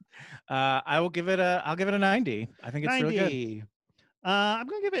 I'll give it a 90. I think it's really good. 90. I'm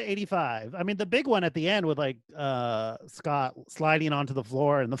gonna give it 85. I mean, the big one at the end with like Scott sliding onto the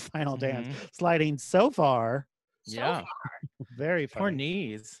floor in the final dance, sliding so far, Yeah. very Poor funny.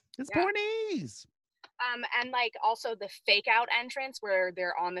 knees. His Yeah. poor knees. And like also the fake out entrance where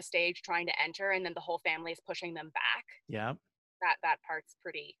they're on the stage trying to enter, and then the whole family is pushing them back. Yeah. That part's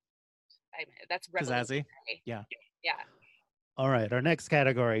pretty. I mean, that's Pizzazzy. revolutionary. Yeah. Yeah. All right, our next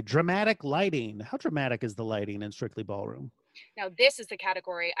category: dramatic lighting. How dramatic is the lighting in Strictly Ballroom? Now this is the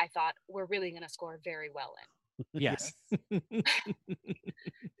category I thought we're really gonna score very well in. Yes.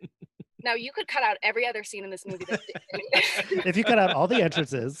 Now you could cut out every other scene in this movie. If you cut out all the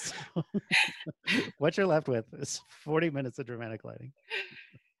entrances, what you're left with is 40 minutes of dramatic lighting.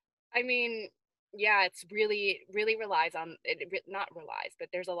 I mean, yeah, it's really relies on it. Not relies, but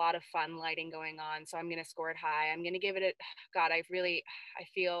there's a lot of fun lighting going on. So I'm gonna score it high. I'm gonna give it a. God, I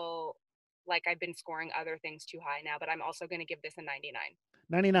feel like I've been scoring other things too high now, but I'm also gonna give this a 99.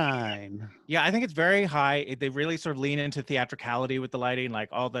 99. Yeah, I think it's very high. They really sort of lean into theatricality with the lighting, like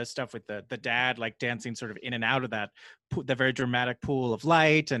all the stuff with the dad like dancing sort of in and out of that the very dramatic pool of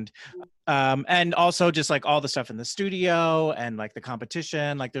light, and also just like all the stuff in the studio and like the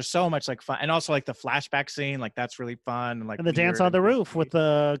competition. Like there's so much like fun, and also like the flashback scene, like that's really fun. And like And the dance weird on the and roof with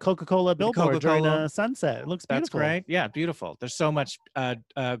the Coca-Cola billboard during Coca-Cola. the sunset. It looks beautiful. That's great. Yeah, beautiful. There's so much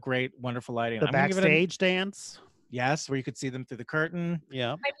great, wonderful lighting. The I'm gonna give it a- backstage dance. yes, where you could see them through the curtain.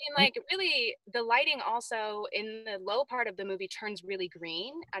 Yeah. I mean, like really, the lighting also in the low part of the movie turns really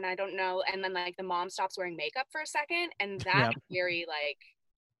green, and I don't know. And then like the mom stops wearing makeup for a second, and that's very like.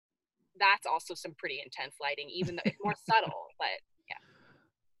 That's also some pretty intense lighting, even though it's more subtle. But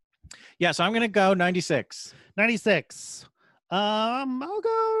Yeah, so I'm gonna go 96. 96. I'll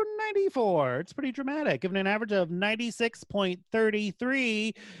go 94. It's pretty dramatic. Given an average of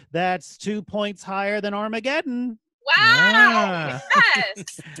 96.33, that's 2 points higher than Armageddon. Wow.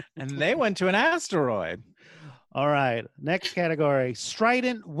 Yes. And they went to an asteroid. All right. Next category,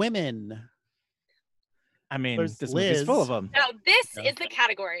 strident women. I mean, There's this Liz. movie's full of them. Now, this is the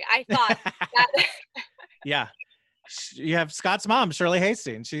category. I thought that. Yeah. You have Scott's mom, Shirley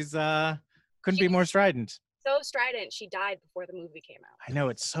Hastings. She's couldn't be more strident. So strident. She died before the movie came out. I know,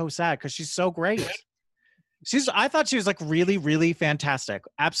 it's so sad because she's so great. I thought she was like really, really fantastic.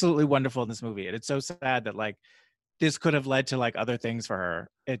 Absolutely wonderful in this movie. And it's so sad that like this could have led to like other things for her.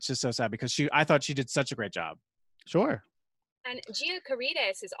 It's just so sad because I thought she did such a great job. Sure. And Gia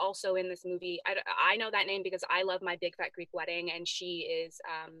Caritas is also in this movie. I know that name because I love My Big Fat Greek Wedding, and she is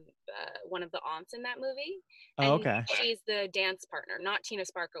one of the aunts in that movie. Oh, and okay. She's the dance partner, not Tina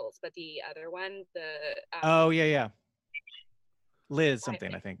Sparkles, but the other one. Oh yeah. Liz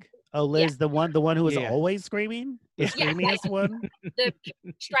something, I think. Oh, Liz, the one who was Yeah. always screaming? The screamiest one? The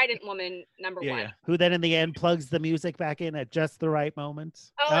strident woman, number one. Yeah. Who then in the end plugs the music back in at just the right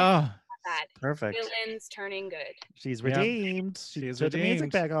moment. Oh, I Oh, forgot that. perfect. Villains turning good. She's Yeah. redeemed. She She is put the music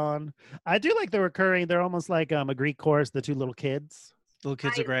redeemed. back on. I do like the recurring. They're almost like a Greek chorus, the two little kids. Little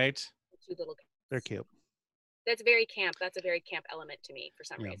kids are great. Two little kids. They're cute. That's very camp. That's a very camp element to me for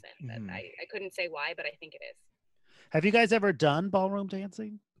some Yeah. reason. But Mhm. I couldn't say why, but I think it is. Have you guys ever done ballroom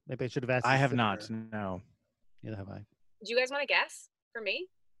dancing? Maybe I should have asked. I this have not. sooner. No. Neither have I. Do you guys want to guess for me?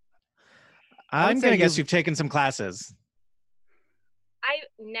 I'm say gonna guess you've- you've taken some classes. I've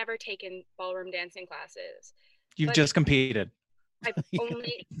never taken ballroom dancing classes. You've But- just competed. I've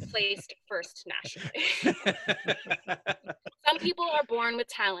only placed first nationally. Some people are born with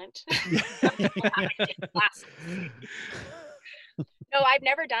talent. Some people have to take classes. No, I've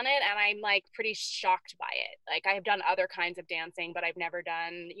never done it, and I'm like pretty shocked by it. Like I have done other kinds of dancing, but I've never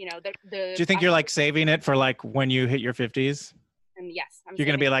done, the. Do you think you're like saving it for like when you hit your 50s? And yes, You're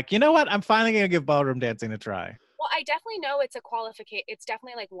gonna be like, you know what? I'm finally gonna give ballroom dancing a try. Well, I definitely know it's a qualification. It's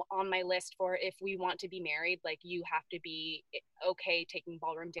definitely like on my list for if we want to be married, like you have to be okay taking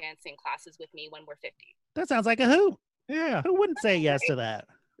ballroom dancing classes with me when we're 50. That sounds like a who. Yeah. Who wouldn't say yes to that?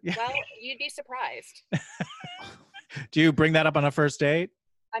 Well, you'd be surprised. Do you bring that up on a first date?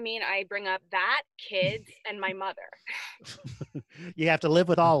 I mean, I bring up that, kids, and my mother. You have to live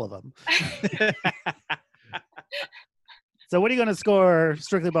with all of them. So what are you going to score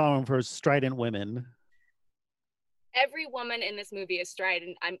Strictly Ballroom for strident women? Every woman in this movie is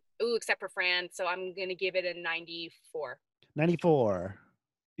strident. Except for Fran, so I'm gonna give it a 94. 94.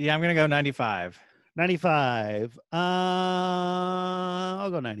 Yeah, I'm gonna go 95. 95. I'll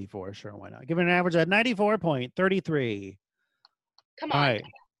go 94. Sure, why not? Give it an average at 94.33. Come All on, right.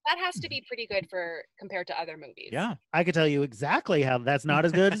 that has to be pretty good for compared to other movies. Yeah. I could tell you exactly how that's not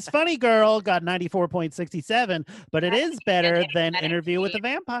as good as Funny Girl, got 94.67, but it is better than Interview with the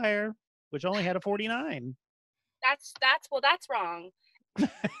Vampire, which only had a 49. That's wrong.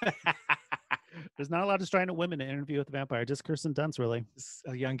 There's not a lot of strident women in Interview with the Vampire, just Kirsten Dunst, really. It's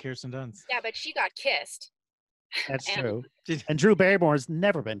a young Kirsten Dunst. Yeah, but she got kissed. That's And- true. And Drew Barrymore's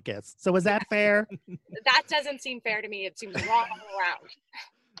never been kissed. So is that fair? That doesn't seem fair to me. It seems wrong all around.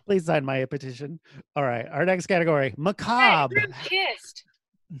 Please sign my petition. All right, our next category, Hey, macabre. Drew kissed.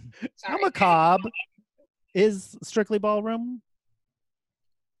 How Sorry. macabre is Strictly Ballroom?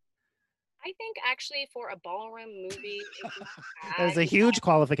 I think actually for a ballroom movie, it's not That is a bad. huge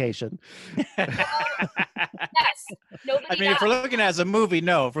qualification. Yes. Nobody I mean, if we're died. looking as a movie,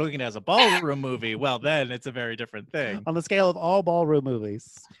 no. If we're looking as a ballroom movie, well, then it's a very different thing. On the scale of all ballroom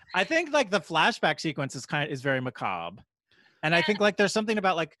movies. I think like the flashback sequence is very macabre, and I think like there's something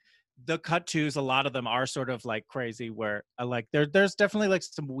about like the cut tos. A lot of them are sort of like crazy, where like there's definitely like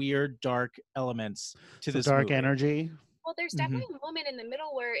some weird dark elements to Some this dark movie. energy. Well, there's definitely a moment in the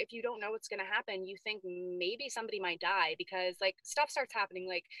middle where if you don't know what's going to happen, you think maybe somebody might die because like stuff starts happening.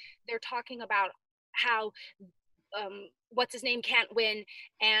 Like they're talking about how what's his name can't win,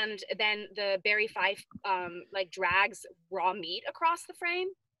 and then the Barry Fife like drags raw meat across the frame.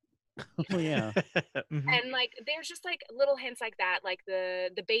 Oh, yeah. Mhm. And like there's just like little hints like that, like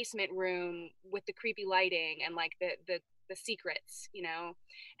the basement room with the creepy lighting and like the secrets,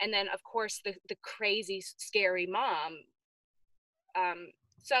 and then of course the crazy scary mom.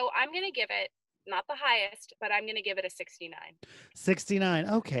 So I'm gonna give it not the highest, but I'm gonna give it a 69. 69.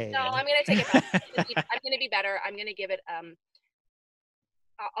 Okay. No, I'm gonna take it back. I'm gonna be better. I'm gonna give it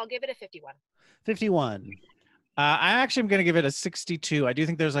I'll give it a 51. 51. I actually am going to give it a 62. I do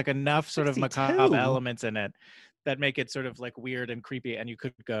think there's like enough sort of 62? macabre elements in it that make it sort of like weird and creepy, and you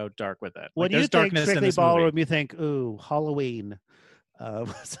could go dark with it. When Like, you there's think darkness in Strictly this Ballroom, movie. you think, ooh, Halloween.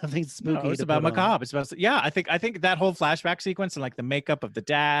 Something spooky. No, it's to about put on. macabre. It's about, yeah. I think that whole flashback sequence and like the makeup of the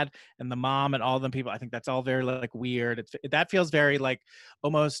dad and the mom and all them people. I think that's all very like weird. That feels very like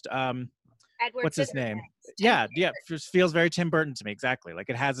almost Edward what's his name? Scissorhands. Yeah, just feels very Tim Burton to me. Exactly. Like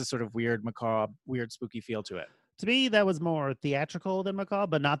it has this sort of weird macabre, weird spooky feel to it. To me, that was more theatrical than macabre,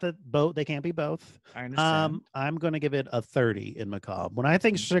 but not that both. They can't be both. I understand. I'm going to give it a 30 in macabre. When I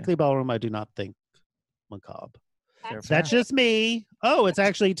think Okay. Strictly Ballroom, I do not think macabre. That's That's just me. Oh, it's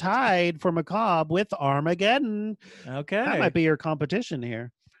actually tied for macabre with Armageddon. Okay. That might be your competition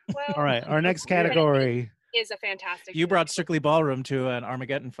here. well, All right, our next category. is a fantastic. You movie. brought Strictly Ballroom to an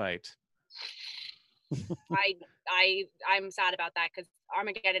Armageddon fight. I'm sad about that because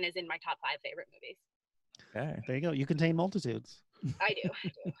Armageddon is in my top 5 favorite movies. Okay. There you go. You contain multitudes. I do.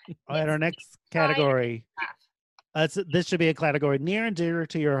 All right, our next category. This should be a category near and dear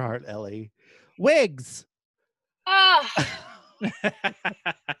to your heart, Ellie. Wigs. Oh,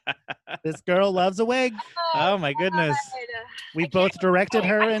 This girl loves a wig. Oh my goodness. We both directed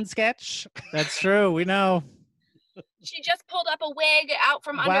her in sketch. That's true. We know. she just pulled up a wig out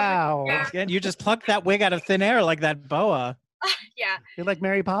from under. Wow. Her Again, you just plucked that wig out of thin air like that boa. yeah, You're like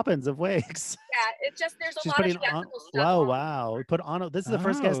Mary Poppins of wigs. yeah. It's just there's a She's lot of putting on. theatrical stuff. Wow, on. wow. We put on. This is the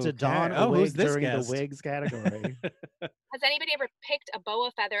first guest to Okay. don a Oh, who's wig this during guest? the wigs category. Has anybody ever picked a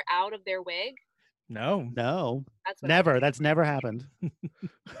boa feather out of their wig? No. No, That's what never. That's never happened.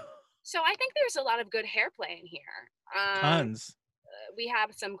 So I think there's a lot of good hair playing here. Tons. We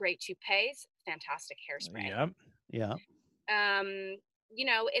have some great toupees, fantastic hairspray. Yep. Yeah. You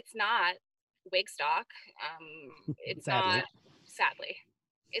know, it's not wig stock. It's Sadly. not. Sadly,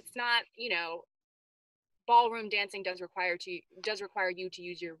 it's not. You know, ballroom dancing does require you to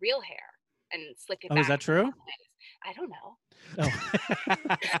use your real hair and slick it Oh, back. is that true? I don't know.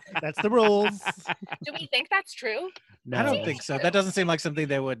 Oh. That's the rules. Do we think that's true? No. I don't think so. That doesn't seem like something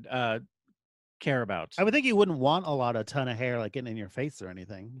they would care about. I would think you wouldn't want a ton of hair like getting in your face or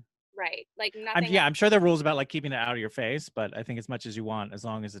anything. Right. Like nothing. I'm sure there are rules about like keeping it out of your face, but I think as much as you want, as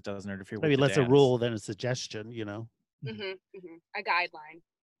long as it doesn't interfere with Maybe the less a dance. rule than a suggestion, you know. A guideline.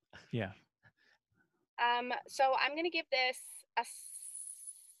 Yeah. So I'm gonna give this a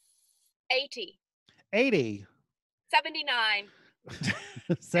 80. 80. 79.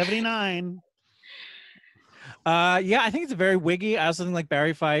 79. Yeah, I think it's very wiggy. I also think like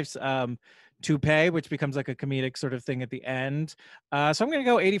Barry Fife's toupee, which becomes like a comedic sort of thing at the end. So I'm gonna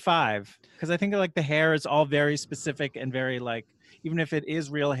go 85 because I think like the hair is all very specific and very like, even if it is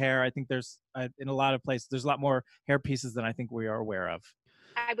real hair, I think there's in a lot of places there's a lot more hair pieces than I think we are aware of.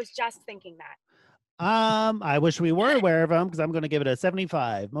 I was just thinking that. I wish we were aware of them because I'm going to give it a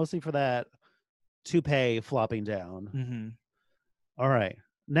 75, mostly for that toupee flopping down. Mm-hmm. All right.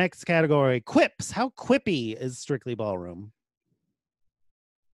 Next category, quips. How quippy is Strictly Ballroom?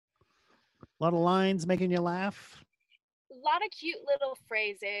 A lot of lines making you laugh. A lot of cute little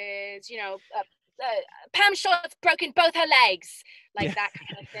phrases, you know, Pam Short's broken both her legs, like Yeah. that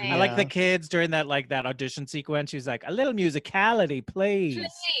kind of thing. I like the Yeah. kids during that like that audition sequence. She's like, a little musicality, please.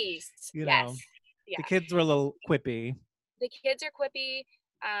 Please. You Yes. know, Yeah. The kids were a little quippy. The kids are quippy.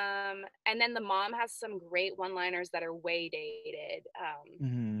 And then the mom has some great one-liners that are way dated.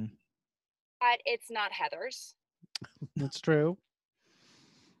 Mm-hmm. But it's not Heather's. That's true.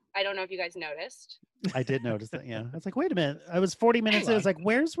 I don't know if you guys noticed. I did notice that. Yeah. I was like, wait a minute. I was 40 minutes in. I was like,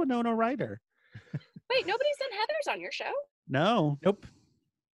 where's Winona Ryder? Wait, nobody's done Heather's on your show? No. Nope.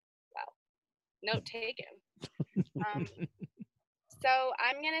 Note taken. So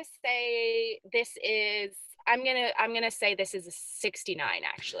I'm gonna say this is a 69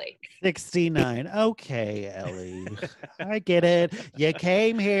 actually. 69. Okay, Ellie. I get it. You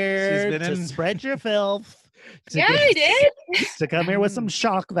came here She's been to in- spread your filth. Yeah, I did. To come here with some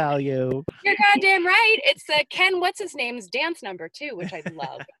shock value. You're goddamn right. It's Ken what's his name's dance number too, which I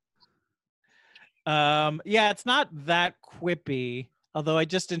love. Yeah, it's not that quippy, although I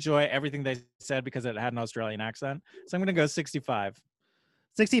just enjoy everything they said because it had an Australian accent. So I'm gonna go 65.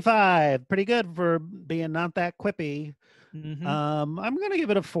 65. Pretty good for being not that quippy. Mhm. I'm gonna give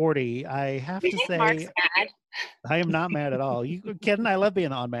it a 40. I have to say Mark's mad. I am not mad at all. You kidding? I love being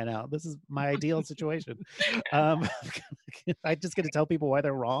an odd man out. This is my ideal situation. I just get to tell people why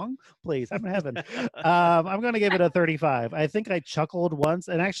they're wrong. Please, I'm in heaven. I'm going to give it a 35. I think I chuckled once,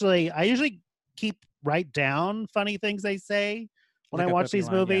 and actually, I usually write down funny things they say when Look I up watch every these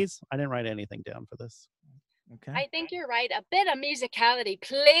line, yeah. movies. I didn't write anything down for this. Okay. I think you're right. A bit of musicality,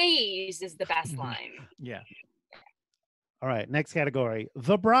 please, is the best Mhm. line. Yeah. All right, next category: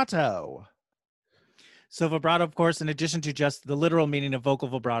 vibrato. So vibrato, of course, in addition to just the literal meaning of vocal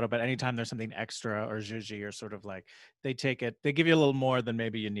vibrato, but anytime there's something extra or zhuzhy or sort of like they give you a little more than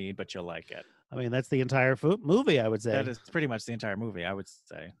maybe you need, but you'll like it. I mean, that's the entire movie, I would say. That is pretty much the entire movie, I would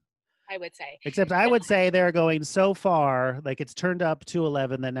say. Except I would say they're going so far, like it's turned up to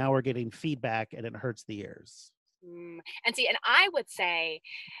 11, that now we're getting feedback and it hurts the ears. And see, and I would say,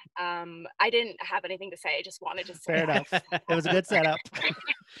 I didn't have anything to say. I just wanted to say. Fair enough. It was a good setup.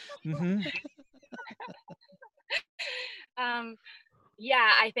 Mm-hmm. Yeah,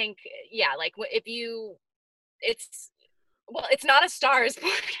 I think, like if you, it's not A Star Is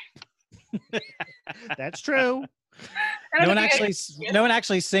Born. That's true. No one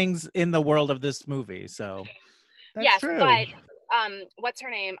actually sings in the world of this movie, so that's true. But what's her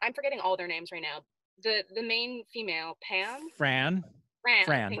name? I'm forgetting all their names right now. The main female, Fran.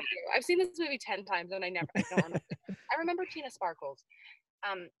 Thank you. I've seen this movie 10 times and I don't remember. I remember Tina Sparkles.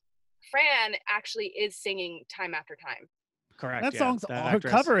 Fran actually is singing Time After Time. Correct. That song's her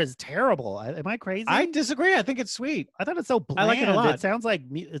cover is terrible. Am I crazy? I disagree. I think it's sweet. I thought it's so bland. I like it a lot. It sounds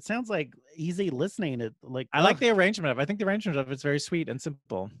like easy listening. I like the arrangement of it. I think the arrangement of it's very sweet and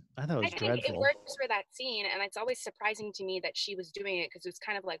simple. I thought it was dreadful. I think it works for that scene, and it's always surprising to me that she was doing it because it was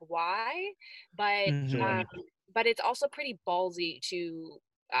kind of like why, but it's also pretty ballsy to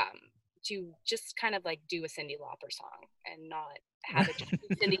just kind of like do a Cyndi Lauper song and not have it just be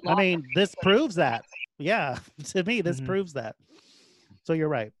Cyndi Lauper. I mean, this proves that. Yeah, to me, this proves that. So you're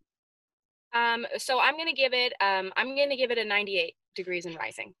right. So I'm gonna give it a 98 degrees and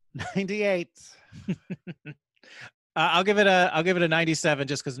rising. 98. I'll give it a 97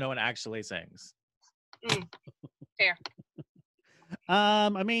 just because no one actually sings. Fair.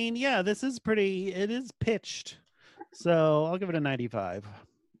 I mean, yeah, it is pitched. So I'll give it a 95.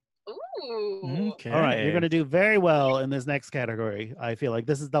 Ooh. Okay. All right, you're going to do very well in this next category. I feel like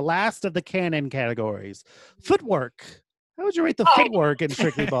this is the last of the canon categories. Footwork. How would you rate the footwork in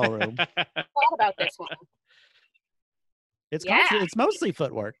Strictly Ballroom? Thought about this one. It's mostly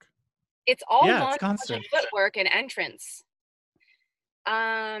footwork. It's all constant footwork and entrance.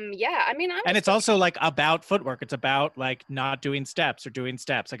 I mean, and it's also like about footwork. It's about like not doing steps or doing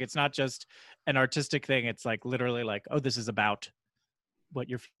steps. Like it's not just an artistic thing. It's like literally like, oh, this is about what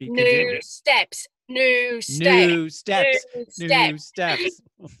your feet can do. New steps.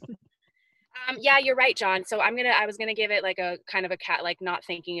 Yeah, you're right, John. So I was gonna give it like a kind of a like not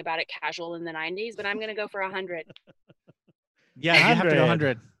thinking about it casual in the 90s, but I'm gonna go for 100. Yeah, you have to go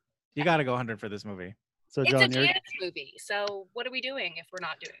 100. You got to go 100 for this movie. So it's John, a dance movie. So what are we doing if we're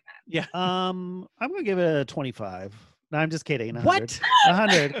not doing that? Yeah. I'm gonna give it a 25. No, I'm just kidding. 100. What?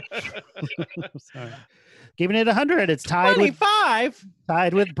 100. Sorry. Giving it 100. It's tied 25.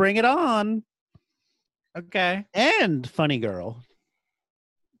 Tied with Bring It On. Okay. And Funny Girl.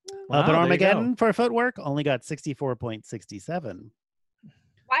 Wow, but Armageddon for footwork only got 64.67.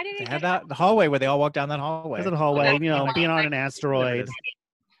 Why did they had that the hallway where they all walk down that hallway? Because of the hallway, being on an asteroid.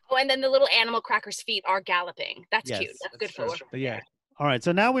 Oh, and then the little animal cracker's feet are galloping. That's cute. That's good for yeah. All right,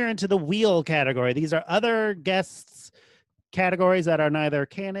 so now we're into the wheel category. These are other guests categories that are neither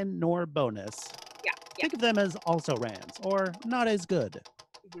canon nor bonus. Yeah. Think of them as also rans or not as good.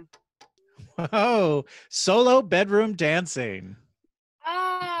 Oh, solo bedroom dancing.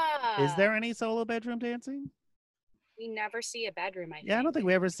 Is there any solo bedroom dancing? We never see a bedroom, I think. Yeah, I don't think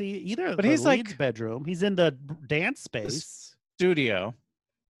we ever see either. But he's lead's like bedroom. He's in the dance space. Studio.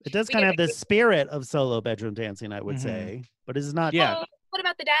 It does kind of have the spirit of solo bedroom dancing, I would say. But it's not. Yeah. Oh, what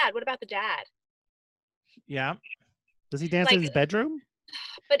about the dad? Yeah. Does he dance in his bedroom?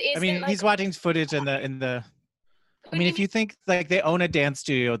 But he's watching footage in the I mean, if you think like they own a dance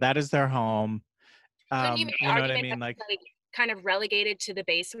studio, that is their home. You know what I mean? Like kind of relegated to the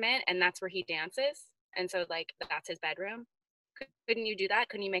basement, and that's where he dances, and so like that's his bedroom. Couldn't you do that?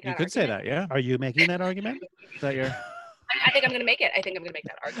 Couldn't you make that? You could say that, yeah. Are you making that argument? Is that your? I think I'm going to make it. I think I'm going to make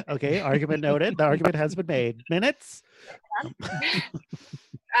that argument. Okay, argument noted. The argument has been made. Minutes.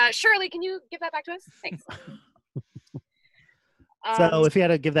 Shirley, can you give that back to us? Thanks. So, if you had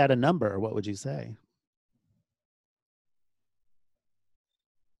to give that a number, what would you say?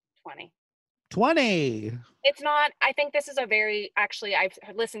 20. 20. It's not. I think this is a very. Actually, I've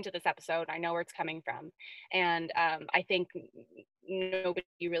listened to this episode. I know where it's coming from, and I think nobody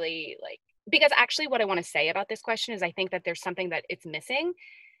really like. Because actually what I want to say about this question is I think that there's something that it's missing.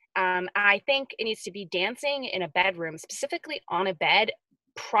 I think it needs to be dancing in a bedroom, specifically on a bed,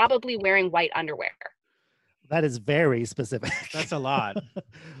 probably wearing white underwear. That is very specific. That's a lot.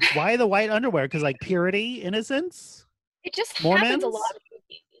 Why the white underwear? Because like purity, innocence? It just Mormons? happens a lot of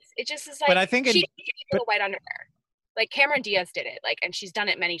movies. It just is like, but I think she did white underwear. Like Cameron Diaz did it, like, and she's done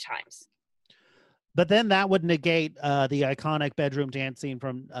it many times. But then that would negate the iconic bedroom dance scene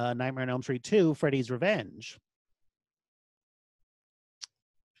from Nightmare on Elm Street 2, Freddy's Revenge.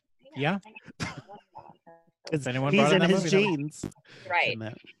 Yeah. Because anyone he's brought in up that his movie, that jeans. Right. in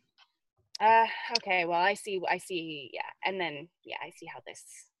that. Okay, well, I see, yeah. And then, yeah, I see how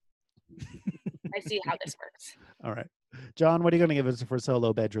this works. All right. John, what are you going to give us for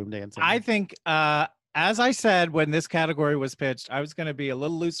solo bedroom dancing? I think, as I said when this category was pitched, I was going to be a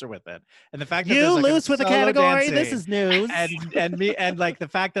little looser with it, and the fact that you there's, like, loose with a solo category? dancing, This is news. and like the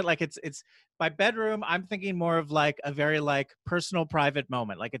fact that like it's by bedroom, I'm thinking more of like a very like personal, private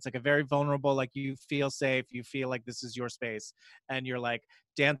moment. Like it's like a very vulnerable, like you feel safe, you feel like this is your space, and you're like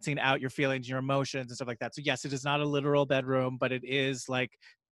dancing out your feelings, your emotions, and stuff like that. So yes, it is not a literal bedroom, but it is like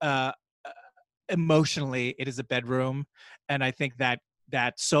emotionally, it is a bedroom, and I think that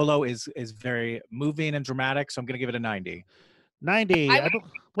solo is very moving and dramatic. So I'm going to give it a 90. 90. I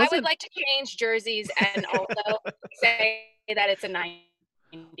would like to change jerseys and also say that it's a 90.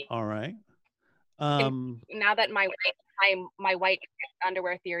 All right. Now that my white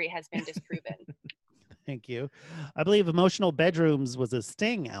underwear theory has been disproven. Thank you. I believe Emotional Bedrooms was a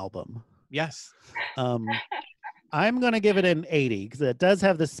Sting album. Yes. I'm going to give it an 80 because it does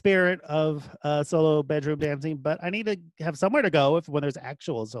have the spirit of solo bedroom dancing, but I need to have somewhere to go when there's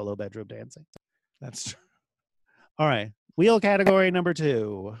actual solo bedroom dancing. That's true. All right. Wheel category number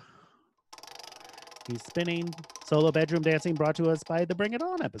 2. He's spinning solo bedroom dancing, brought to us by the Bring It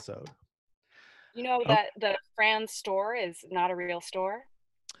On episode. You know that the Fran's store is not a real store?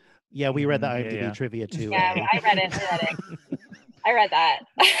 Yeah, we read the IMDb trivia too. Yeah, I read it. I read that.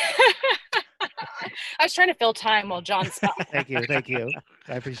 I was trying to fill time while John spoke. Thank you.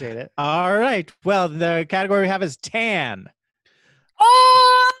 I appreciate it. All right. Well, the category we have is tan.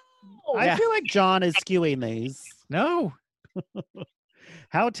 Oh! I feel like John is skewing these. No.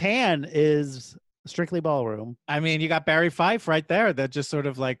 How tan is Strictly Ballroom? I mean, you got Barry Fife right there. That just sort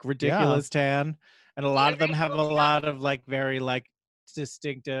of like ridiculous tan. And a lot of them have a lot of like very like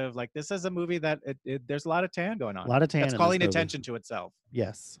distinctive, like this is a movie that there's a lot of tan going on. A lot of tan. That's calling attention to itself.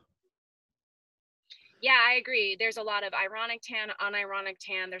 Yes. Yeah, I agree. There's a lot of ironic tan, unironic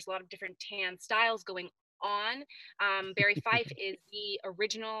tan. There's a lot of different tan styles going on. Barry Fife is the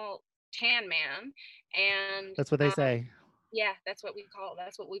original tan man, and that's what they say. Yeah, that's what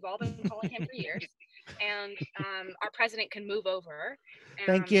we've all been calling him for years. And our president can move over.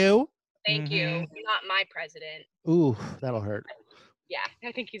 Thank you. Thank you. Not my president. Ooh, that'll hurt. Yeah,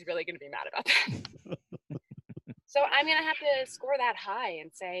 I think he's really going to be mad about that. So I'm going to have to score that high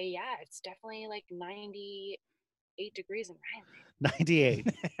and say, yeah, it's definitely like 98 degrees in Riley. 98.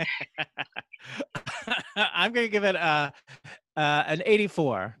 I'm going to give it an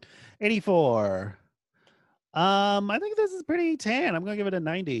 84. 84. I think this is pretty tan. I'm going to give it a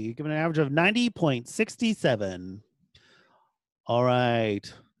 90. Give it an average of 90.67. All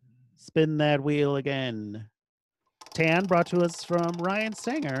right. Spin that wheel again. Tan brought to us from Ryan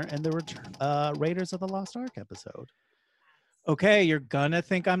Stanger and the Raiders of the Lost Ark episode. Okay, you're gonna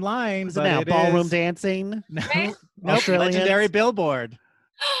think I'm lying. Is it now ballroom dancing? No, nope, legendary billboard.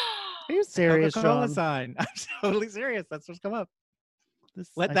 Are you serious, Coca-Cola John? sign. I'm totally serious. That's what's come up.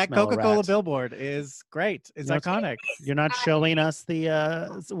 I That smell a Coca-Cola rat. billboard is great. It's iconic. You're not showing us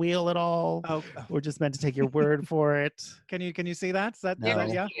the wheel at all. Oh, We're just meant to take your word for it. can you see that? Is that, No. is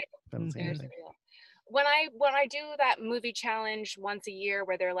that yeah? I don't see anything. When I do that movie challenge once a year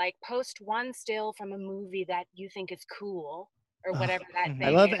where they're like, post one still from a movie that you think is cool or whatever that thing I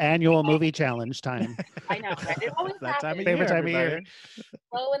love is. annual movie challenge time. I know, right? It always That time of happens. Favorite year, time of year. everybody.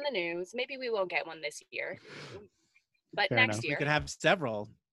 Low in the news. Maybe we won't get one this year, but Fair next enough. We year. could have several.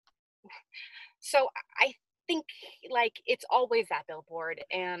 So I think like it's always that billboard,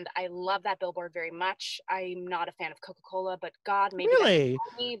 and I love that billboard very much. I'm not a fan of Coca-Cola, but God, maybe Really?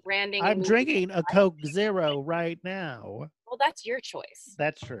 that's the only branding. I'm movie drinking I a like. Coke Zero right now. Well, that's your choice.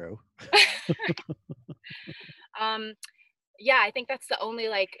 That's true. Yeah, I think that's the only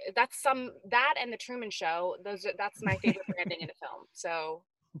like that and the Truman Show. That's my favorite branding in a film. So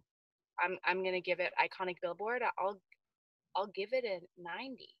I'm gonna give it iconic billboard. I'll give it a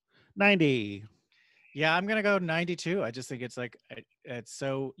 90. 90. Yeah, I'm gonna go 92. I just think it's like it's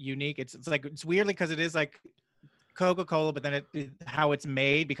so unique. It's like it's weirdly because it is like Coca-Cola, but then how it's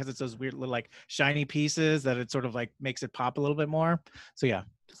made because it's those weird little like shiny pieces that it sort of like makes it pop a little bit more. So yeah,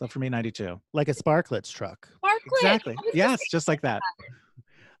 so for me 92. Like a Sparklets truck. Sparklet. Exactly. I was Yes, just just like that.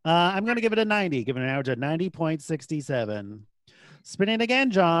 I'm going to give it a 90. Give it an average of 90.67. Spinning again,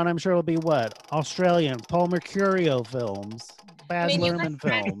 John. I'm sure it'll be what? Australian Paul Mercurio films. Baz you Luhrmann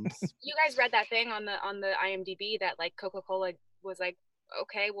guys films. You guys read that thing on the IMDb that like Coca-Cola was like,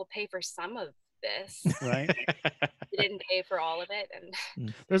 okay, we'll pay for some of this. Right. We didn't pay for all of it.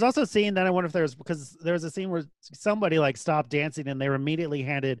 And There's also a scene that I wonder if there's, because there's a scene where somebody like stopped dancing and they were immediately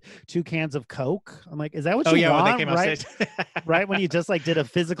handed 2 cans of Coke. I'm like, is that what Oh you yeah, when they want? came on Right. stage. Right when you just like did a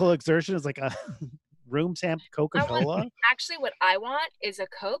physical exertion, it's like a room temp Coca-Cola. Actually, what I want is a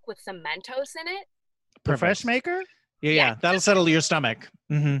Coke with some Mentos in it. The Perfect. Fresh Maker. Yeah, that'll settle your stomach.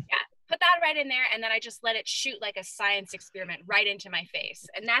 Mm-hmm. Yeah, put that right in there, and then I just let it shoot like a science experiment right into my face,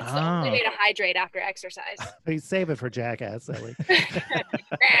 and that's the only way to hydrate after exercise. Please save it for Jackass, Ellie.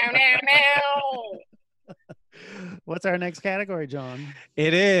 What's our next category, John?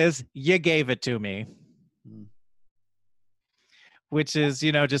 It is You Gave It to Me. Which is,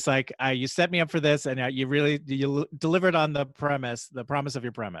 just like you set me up for this, and you delivered on the promise of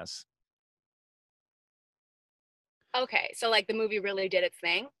your premise. Okay, so like the movie really did its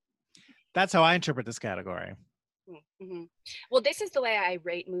thing. That's how I interpret this category. Mm-hmm. Well, this is the way I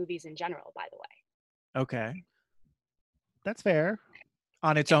rate movies in general, by the way. Okay, that's fair.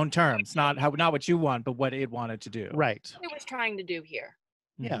 On its own terms, not what you want, but what it wanted to do. Right. What it was trying to do here.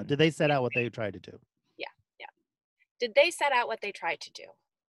 Yeah. Mm-hmm. Did they set out what they tried to do? Yeah. Did they set out what they tried to do?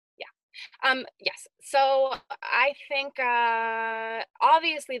 Yeah. Yes. So I think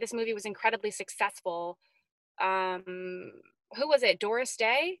obviously this movie was incredibly successful. Who was it? Doris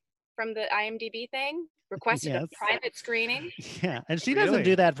Day from the IMDb thing requested a private screening. Yeah, and she doesn't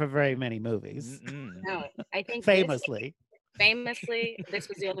do that for very many movies. No, I think famously, this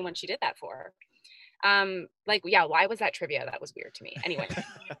was the only one she did that for. Why was that trivia? That was weird to me. Anyway,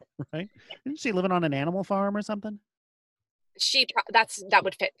 right? Isn't she living on an animal farm or something? That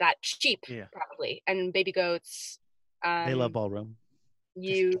would fit that. Sheep, probably, and baby goats. They love ballroom.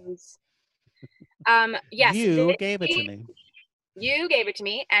 Ewes. Yes, you gave it to me. You gave it to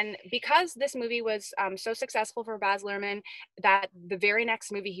me, and because this movie was so successful for Baz Luhrmann, that the very next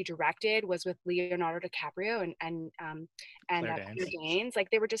movie he directed was with Leonardo DiCaprio and Claire Danes. Like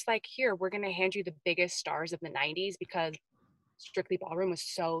they were just like, here, we're gonna hand you the biggest stars of the '90s because Strictly Ballroom was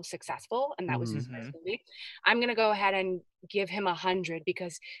so successful, and that was his first movie. I'm gonna go ahead and give him 100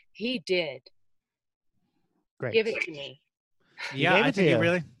 because he did. Great. Give it to me. Yeah, I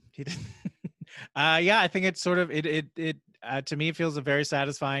think he did. I think it's sort of it to me, it feels a very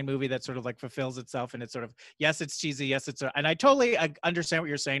satisfying movie that sort of like fulfills itself, and it's sort of, yes, it's cheesy, yes, and I totally understand what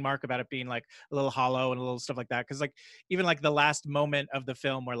you're saying, Mark, about it being like a little hollow and a little stuff like that, because like even like the last moment of the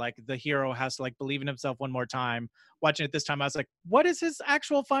film where like the hero has to like believe in himself one more time. Watching it this time, I was like, what is his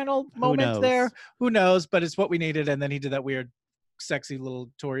actual final moment there? Who knows? But it's what we needed, and then he did that weird, sexy little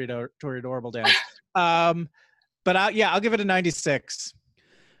Toreadorable dance. But I'll give it a 96.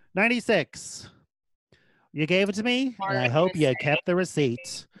 96. You gave it to me, and I hope you kept the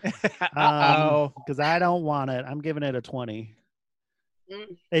receipt. Because I don't want it. I'm giving it a 20.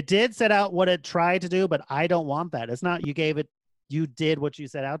 It did set out what it tried to do, but I don't want that. It's not you gave it, you did what you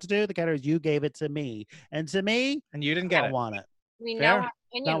set out to do. The category is you gave it to me. And to me, and you didn't get I don't want it. We know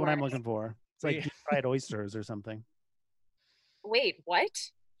not what I'm looking for. It's like deep fried oysters or something. Wait, what?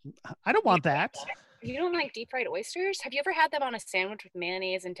 I don't want that. You don't like deep fried oysters? Have you ever had them on a sandwich with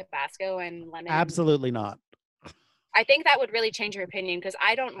mayonnaise and Tabasco and lemon? Absolutely not. I think that would really change your opinion because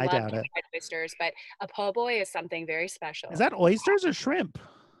I don't love deep fried oysters, but a po' boy is something very special. Is that oysters or shrimp?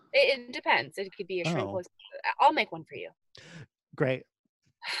 It depends. It could be a shrimp oyster. I'll make one for you. Great.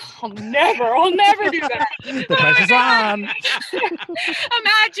 I'll never do that. The pressure's on.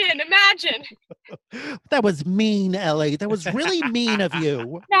 Imagine. That was mean, Ellie. That was really mean of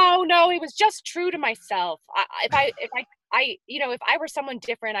you. No, it was just true to myself. If I were someone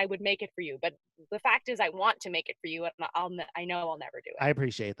different, I would make it for you. But the fact is, I want to make it for you, and I know I'll never do it. I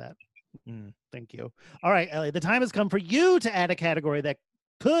appreciate that. Thank you. All right, Ellie, the time has come for you to add a category that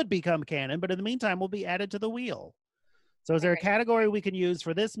could become canon, but in the meantime, will be added to the wheel. So is there a category we can use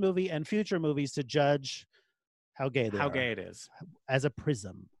for this movie and future movies to judge how gay they are? How gay it is. As a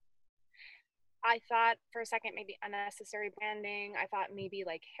prism. I thought for a second maybe unnecessary branding. I thought maybe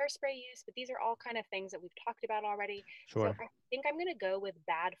like hairspray use, but these are all kind of things that we've talked about already. Sure. So I think I'm going to go with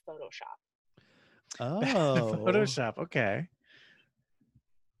bad Photoshop. Oh. Photoshop, okay.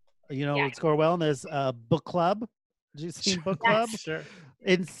 You know, would score well in this book club. Did you see Book Club? Sure.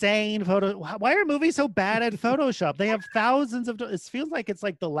 Insane photo. Why are movies so bad at Photoshop? They have thousands of. It feels like it's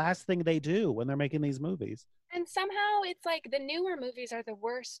like the last thing they do when they're making these movies. And somehow it's like the newer movies are the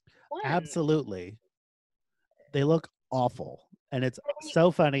worst ones. Absolutely. They look awful. And it's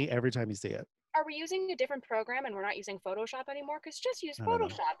so funny every time you see it. Are we using a different program and we're not using Photoshop anymore? Because just use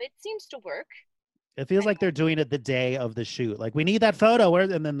Photoshop. It seems to work. It feels like they're doing it the day of the shoot. Like, we need that photo.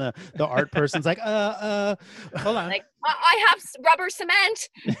 And then the art person's like, hold on. Like, I have rubber cement.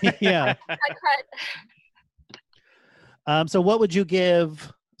 Yeah. I cut. So what would you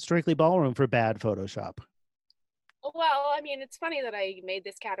give Strictly Ballroom for bad Photoshop? Well, I mean, it's funny that I made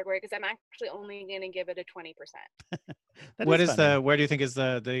this category because I'm actually only going to give it a 20%. Where do you think is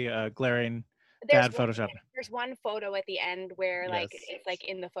the glaring bad Photoshop? There's one photo at the end where like Yes. it's like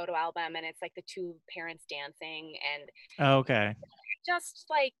in the photo album and it's like the two parents dancing and Okay. just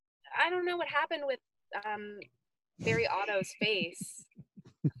like I don't know what happened with Barry Otto's face,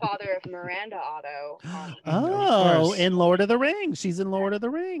 father of Miranda Otto. Oh, in Lord of the Rings. She's in Lord of the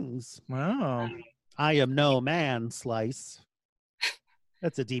Rings. Wow. I am no man, Slice.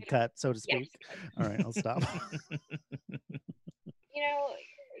 That's a deep cut, so to speak. Yes. All right, I'll stop. You know,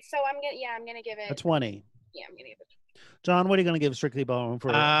 so I'm gonna give it A 20. Yeah, I'm gonna give it. John, what are you gonna give Strictly Ballroom for?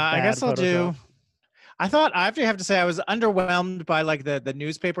 I bad guess I'll Photoshop? do. I thought I have to say I was underwhelmed by like the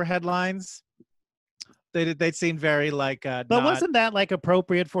newspaper headlines. They seemed very like. But not, wasn't that like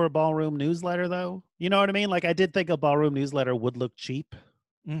appropriate for a ballroom newsletter, though? You know what I mean? Like, I did think a ballroom newsletter would look cheap.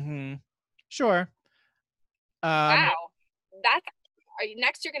 Mm-hmm. Sure. Wow,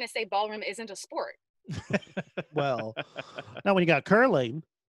 next you're gonna say ballroom isn't a sport. Well, not when you got curling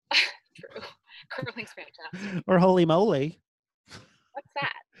True, curling's fantastic. or holy moly. What's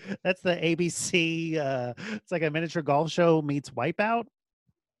that? That's the ABC. It's like a miniature golf show meets Wipeout.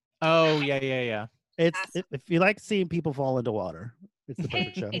 Oh yeah. If you like seeing people fall into water, it's the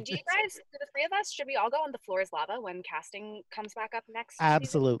perfect show. Do you guys, the three of us, should we all go on The Floor is Lava when casting comes back up next season?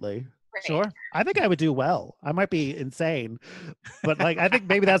 Absolutely. Great. Sure. I think I would do well. I might be insane, but like I think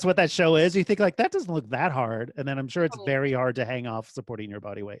maybe that's what that show is. You think like that doesn't look that hard, and then I'm sure it's very hard to hang off supporting your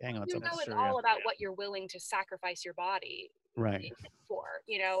body weight. Hang on, You know, something. it's all about what you're willing to sacrifice your body Right. for,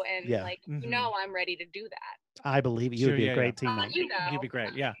 you know, and Yeah. like Mhm. you know, I'm ready to do that. I believe you would Sure, be yeah, a great yeah. teammate. You know, You'd be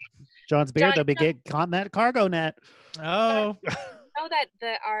great. Yeah. John's beard, John, they'll be get caught in that cargo net. Oh. know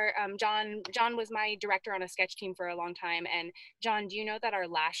that our John was my director on a sketch team for a long time. And John, do you know that our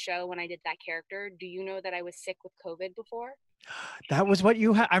last show when I did that character, do you know that I was sick with COVID before? That was what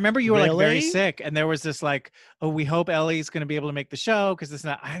you had. I remember you were like very Really? sick, and there was this like, oh, we hope Ellie's going to be able to make the show because it's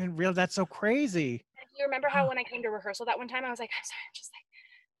not. I didn't realize that's so crazy. Do you remember how when I came to rehearsal that one time, I was like, I'm sorry, I'm just like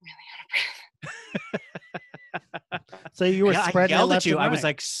really out of breath. So you were Yeah, I spreading it yelled left at you. and I was right.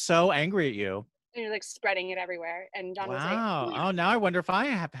 like so angry at you. And you're like spreading it everywhere. And John was Wow. like, Oh, now I wonder if I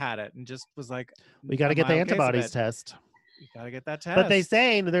have had it and just was like, we got to am get the I okay with antibodies it? test. You got to get that test. But they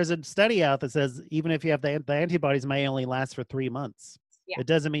say there's a study out that says even if you have the antibodies may only last for 3 months. Yeah. It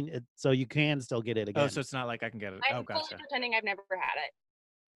doesn't mean it, so you can still get it again. Oh, so it's not like I can get it. I'm Oh, fully gotcha. pretending I've never had it.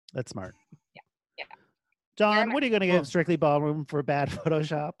 That's smart. Yeah. John, what are you going to give Well- Strictly Ballroom for bad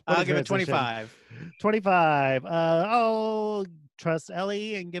Photoshop? What I'll is give your it position? 25. 25. I'll trust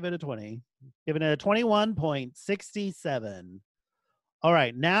Ellie and give it a 20. Give it a 21.67. All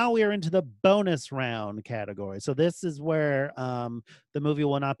right, now we are into the bonus round category. So this is where the movie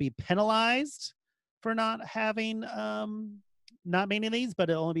will not be penalized for not having not meeting these, but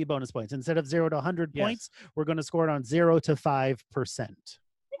it'll only be bonus points. Instead of 0 to 100 Yes. points, we're going to score it on 0 to 5%. I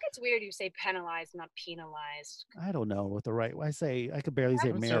think it's weird you say penalized, not penalized. I don't know what the right. I could barely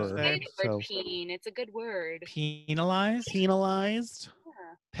say What's that mirror. say? Say the So word peen. It's a good word. Penalized? penalized. Yeah.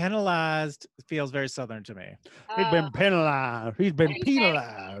 Penalized feels very Southern to me. He's been Uh, penalized. He's been What do you say?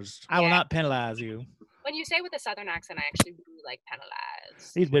 penalized. I will Yeah. not penalize you. when you say with a southern accent, I actually really like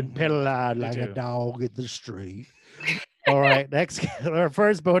penalized. He's been Mhm. penalized Me like a too. dog in the street. All right, next, our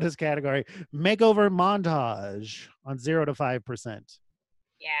first bonus category: makeover montage on 0 to 5%.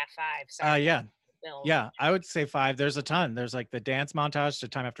 Yeah, 5. Sorry. Yeah. Bill. Yeah. I would say 5. There's a ton. There's like the dance montage to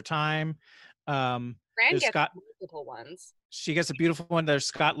Time After Time. Fran There's gets Scott. multiple ones. She gets a beautiful one. There's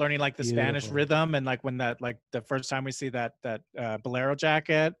Scott learning like the Spanish Beautiful. rhythm, and like when that like the first time we see that bolero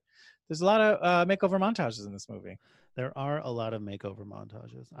jacket. There's a lot of makeover montages in this movie. There are a lot of makeover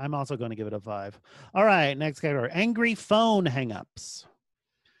montages. I'm also going to give it a 5. All right, next category: angry phone hangups.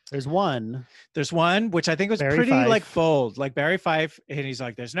 There's one. There's one which I think was Barry pretty like Fife. bold, like Barry Fife, and he's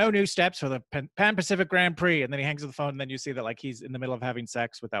like, "There's no new steps for the Pan Pacific Grand Prix," and then he hangs up the phone, and then you see that like he's in the middle of having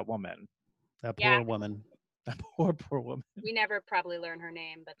sex with that woman. That Yeah. poor woman. That poor woman. We never probably learn her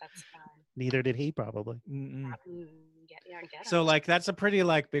name, but that's fine. Neither did he, probably. Mm-mm. Get So him. like that's a pretty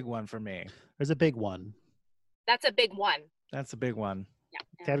like big one for me. There's a big one. That's a big one. That's a big one.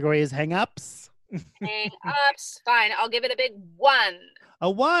 Yeah. Category is hangups. Hang ups. Fine. I'll give it a big 1. A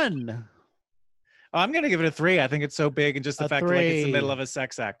 1. Oh, I'm gonna give it a 3. I think it's so big, and just the A fact that like it's the middle 3. of a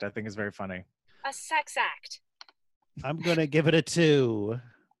sex act, I think is very funny. A sex act. I'm going to give it a 2.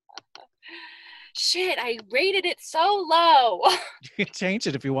 Shit, I rated it so low. You can change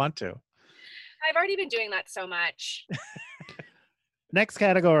it if you want to. I've already been doing that so much. Next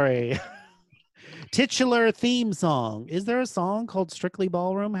category. Titular theme song. Is there a song called Strictly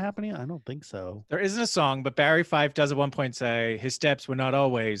Ballroom happening? I don't think so. There isn't a song, but Barry Fife does at one point say his steps were not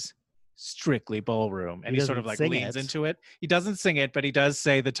always strictly ballroom. And he sort of like leans into it. He doesn't sing it, but he does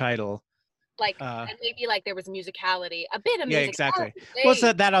say the title. Like, and maybe like there was musicality, a bit of musicality. Yeah, exactly. Well, it's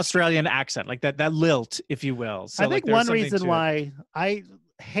that Australian accent, like that lilt, if you will. So I think like, one reason why I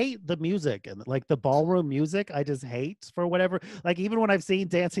hate the music and like the ballroom music, I just hate for whatever. Like even when I've seen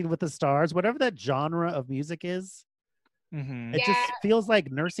Dancing with the Stars, whatever that genre of music is, it just feels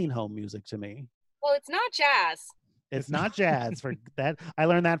like nursing home music to me. Well, it's not jazz. It's not jazz. For that, I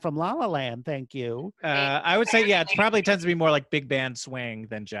learned that from La La Land. Thank you. I would say, yeah, it probably tends to be more like big band swing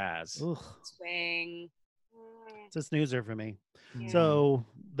than jazz. Ugh. Swing. It's a snoozer for me. Yeah. So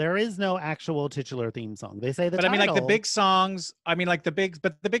there is no actual titular theme song. They say the but title. I mean, like the big songs. I mean, like the big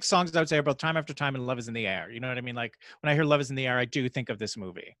songs. I would say are both Time After Time and Love Is in the Air. You know what I mean? Like when I hear Love Is in the Air, I do think of this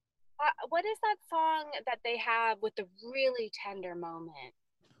movie. What is that song that they have with the really tender moment?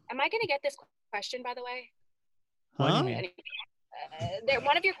 Am I going to get this question, by the way? Huh?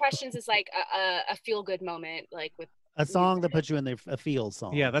 One of your questions is like a feel good moment, like with a song that puts you in a feel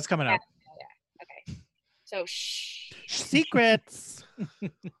song. Yeah, that's coming up. Yeah. Okay. So secrets.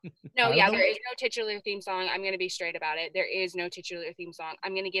 No, yeah, there is no titular theme song. I'm going to be straight about it. There is no titular theme song.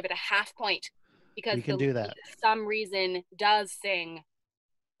 I'm going to give it a half point because we can do that. For some reason does sing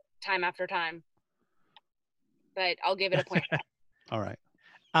Time After Time, but I'll give it a point. All right,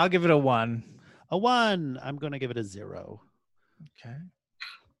 I'll give it a 1. A 1. I'm going to give it a 0. Okay.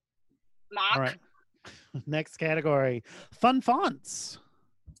 Mock. All right. Next category: fun fonts.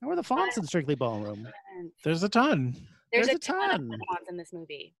 How are the fonts in Strictly Ballroom? There's a ton. There's a ton of fonts in this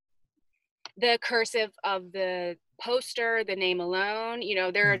movie. The cursive of the poster, the name alone, you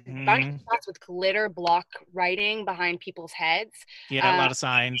know, there are a bunch of spots with glitter block writing behind people's heads. Yeah, a lot of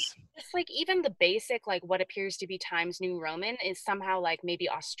signs. It's like even the basic, like what appears to be Times New Roman is somehow like maybe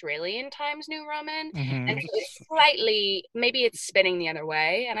Australian Times New Roman. And it's slightly, maybe it's spinning the other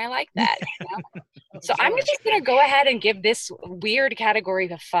way. And I like that. You know? So I'm just going to go ahead and give this weird category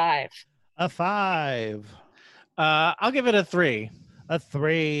a 5. A 5. I'll give it a 3. A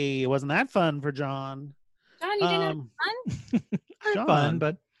 3. Wasn't that fun for John? John, you didn't have fun? I had fun,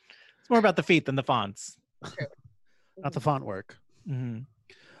 but it's more about the feet than the fonts. True. Not the font work. I'm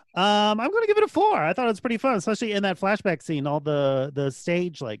going to give it a 4. I thought it was pretty fun, especially in that flashback scene. All the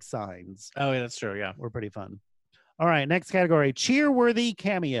stage like signs. Oh, yeah, that's true. Yeah, were pretty fun. All right, next category: cheer-worthy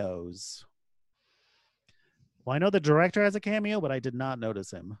cameos. Well, I know the director has a cameo, but I did not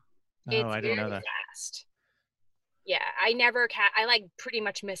notice him. Oh, I didn't know that. Fast. Yeah, I like pretty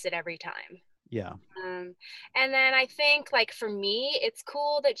much miss it every time. Yeah. And then I think like for me, it's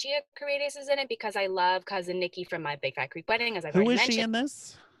cool that Gia Carides is in it because I love Cousin Nikki from My Big Fat Greek Wedding, as I've already mentioned. Who is she in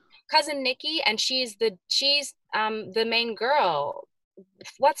this? Cousin Nikki, and she's the main girl.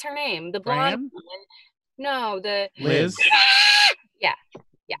 What's her name? The blonde woman. No, the Liz. Yeah.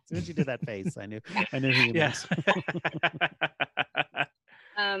 As soon as you did that face, I knew who you meant.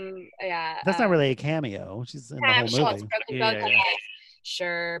 Yeah. That's not really a cameo. She's in the whole movie. Yeah.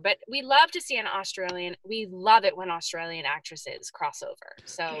 Sure, but we love to see we love it when Australian actresses cross over.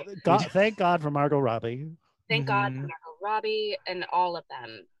 So thank God for Margot Robbie. Thank God for Margot Robbie and all of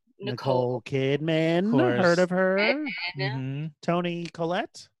them. Nicole Kidman, heard of her? Toni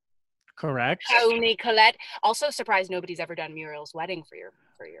Collette. Correct. Toni Collette. Also surprised nobody's ever done Muriel's Wedding for your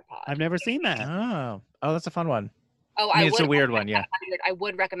pod. I've never seen that. Oh, that's a fun one. Oh, I mean, it's a weird one, yeah. I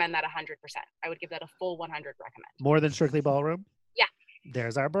would recommend that 100%. I would give that a full 100 recommend. More than Strictly Ballroom? Yeah.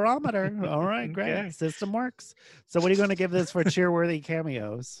 There's our barometer. All right, great. Okay. System works. So what are you going to give this for cheer-worthy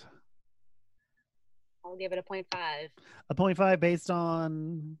cameos? I'll give it a 0.5. A 0.5 based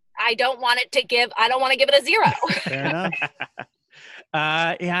on? I don't want to give it a 0. Fair enough.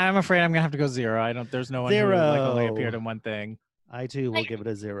 Yeah, I'm afraid I'm going to have to go 0. There's no one 0. who like only appeared in one thing. I too will give it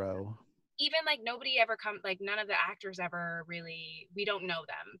a 0. Even like nobody ever none of the actors ever really, we don't know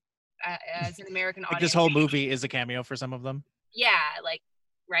them as an American audience. This whole movie is a cameo for some of them. Yeah, like,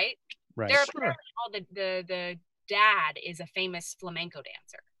 right? Right. They're apparently all the dad is a famous flamenco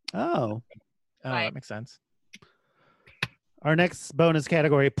dancer. Oh, that makes sense. Our next bonus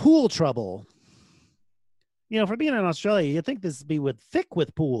category: pool trouble. You know, for being in Australia, you'd think this would be thick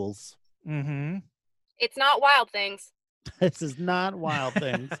with pools. It's not Wild Things. This is not Wild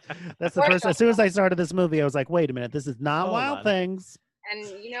Things. That's the first. As soon as I started this movie, I was like, "Wait a minute, this is not Wild Things." And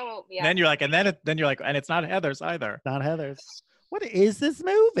yeah. Then you're like, and you're like, and it's not Heather's either. Not Heather's. What is this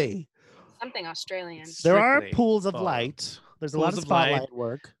movie? Something Australian. There are Strictly pools of ballroom. light. There's a Pools lot of of light. spotlight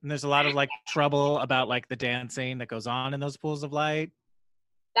work. And there's a lot of like trouble about like the dancing that goes on in those pools of light.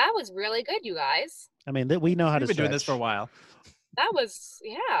 That was really good, you guys. I mean, we know how to We've been doing this for a stretch. while. That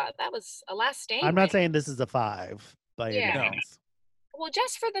was a last statement. I'm not saying this is a 5 by any Yeah. means. Well,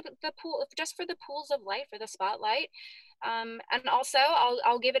 just for the pool, just for the pools of light, for the spotlight, and also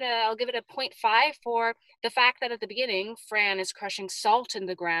I'll give it a 0.5 for the fact that at the beginning Fran is crushing salt in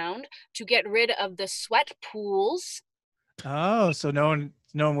the ground to get rid of the sweat pools. Oh, so no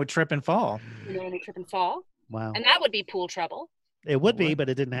one would trip and fall. You know, when they trip and fall, Wow. and that would be pool trouble. It would be, would. but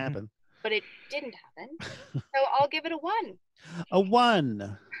it didn't Mhm. happen. But it didn't happen, so I'll give it a 1. A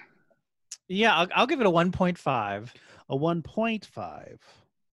 1. Yeah, I'll give it a 1.5. A 1.5.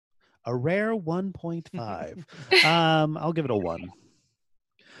 A rare 1.5. I'll give it a 1.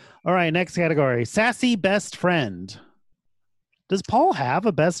 All right, next category. Sassy best friend. Does Paul have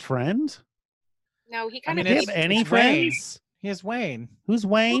a best friend? No, he I kind mean, Do you of. have any it's Wayne. friends? Here's Wayne. Who's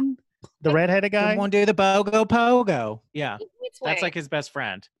Wayne? The redheaded guy? The one do the bogo pogo. Yeah, It's that's Wayne. like his best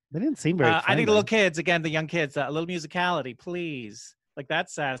friend. They didn't seem very I think friendly. the little kids, again, the young kids, a little musicality, please. Like that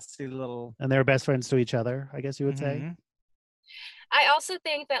sassy little. And they were best friends to each other, I guess you would say. Mhm. I also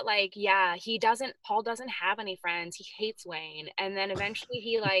think that, like, yeah, Paul doesn't have any friends. He hates Wayne. And then eventually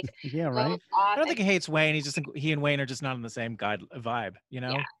he, like, Yeah, goes right. off I don't think he and- hates Wayne. He and Wayne are just not on the same vibe, you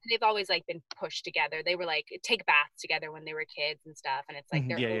know? yeah, they've always, like, been pushed together. They were, like, take baths together when they were kids and stuff. And it's like,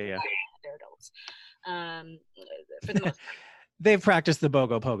 Mhm, they're yeah. they're adults. For the most They've practiced the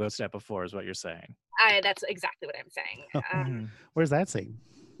bogo pogo step before, is what you're saying. that's exactly what I'm saying. Mhm. Where's that scene?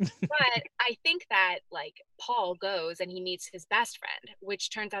 But I think that, like, Paul goes and he meets his best friend, which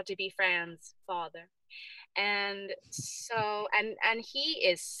turns out to be Fran's father. And so, and he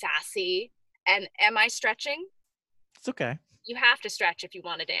is sassy. And am I stretching? It's okay. You have to stretch if you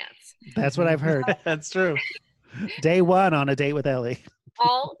want to dance. That's what I've heard. That's true. Day 1 on a date with Ellie.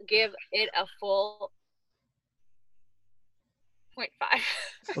 I'll give it a full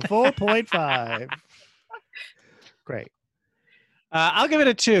 0.5. A full 0.5. Great. I'll give it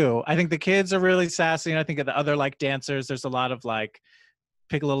a 2. I think the kids are really sassy, and I think of the other like dancers, there's a lot of like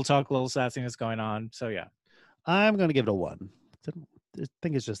pick a little, talk a little sassiness going on. So yeah. I'm going to give it a 1. I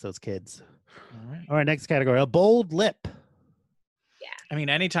think it's just those kids. All right. All right, next category. A bold lip. I mean,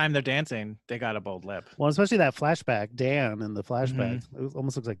 anytime they're dancing, they got a bold lip. Well, especially that flashback, Dan in the flashback. Mm-hmm. It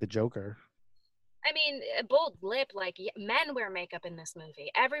almost looks like the Joker. I mean, a bold lip, like, men wear makeup in this movie.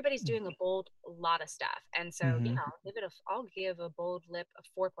 Everybody's doing a bold lot of stuff. And so, Mhm. I'll give a bold lip a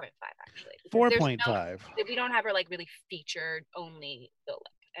 4.5, actually. because 4.5. we don't have her, like, really featured only the lip.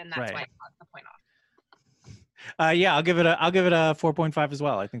 And that's Right. why I got the point off. Yeah, I'll give it a 4.5 as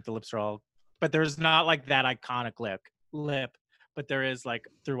well. I think the lips are all, but there's not like that iconic lip, but there is like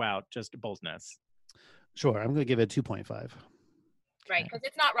throughout just boldness. Sure, I'm going to give it 2.5. Right, because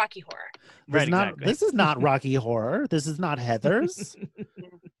it's not Rocky Horror. Right, Exactly. This is not Rocky Horror. This is not Heathers.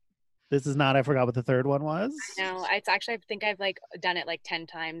 This is not, I forgot what the third one was. No, it's actually, I think I've, like, done it like 10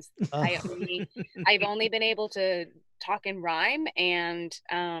 times. Oh. I've only been able to talk in rhyme and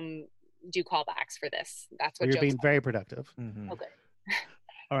do callbacks for this. That's what You're jokes being very productive. Mhm. Okay.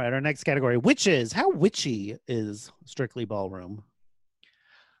 All right, our next category, witches. How witchy is Strictly Ballroom?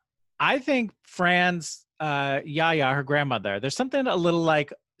 I think Fran's Yaya, her grandmother, there's something a little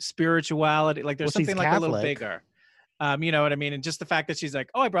like spirituality, like there's Well, she's something like a little Catholic. bigger. You know what I mean? And just the fact that she's like,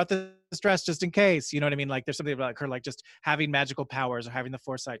 oh, I brought this dress just in case, you know what I mean? Like there's something about her like just having magical powers or having the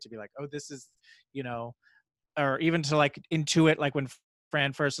foresight to be like, oh, this is, you know, or even to like intuit, like when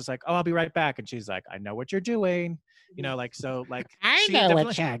Fran first is like, oh, I'll be right back. And she's like, I know what you're doing. You know, like, so like, she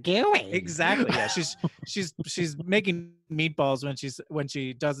definitely- you're doing. Exactly. Yeah. She's making meatballs when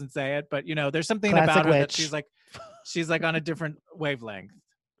she doesn't say it, but you know, there's something Classic about her that witch. she's like on a different wavelength.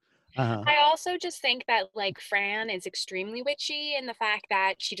 Uh-huh. I also just think that, like, Fran is extremely witchy in the fact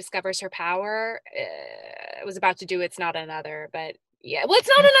that she discovers her power. I was about to do It's Not Another, but yeah. Well, it's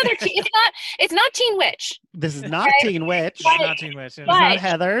not another it's not Teen Witch. This is not Teen Witch. But- It's not Teen Witch. It's not but-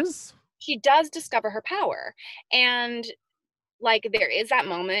 Heathers. She does discover her power. And, like, there is that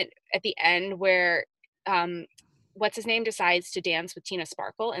moment at the end where what's his name decides to dance with Tina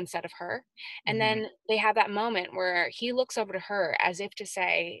Sparkle instead of her. And then they have that moment where he looks over to her as if to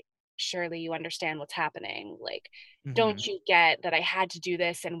say, surely you understand what's happening. Like, don't you get that I had to do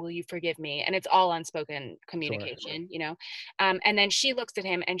this, and will you forgive me? And it's all unspoken communication, you know? And then she looks at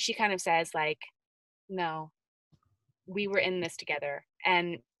him and she kind of says, like, no, we were in this together.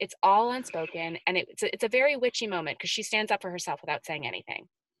 And it's all unspoken. And it's a very witchy moment because she stands up for herself without saying anything.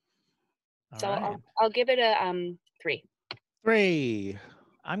 All So right. I'll give it a 3. 3.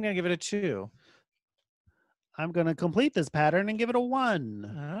 I'm gonna give it a 2. I'm going to complete this pattern and give it a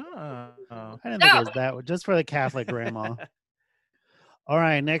 1. Oh. I didn't think it was that one, just for the Catholic grandma. All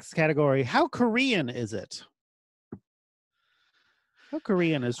right, next category. How Korean is it? How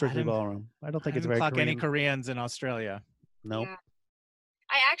Korean is Strictly Ballroom? I don't think it's very clock Korean. any Koreans in Australia. Nope. Yeah.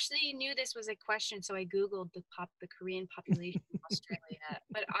 I actually knew this was a question, so I Googled the Korean population in Australia.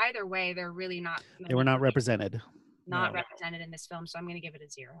 But either way, they're really not. They were not represented. Not represented in this film, so I'm going to give it a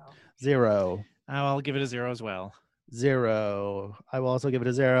 0. 0. I'll give it a 0 as well. 0. I will also give it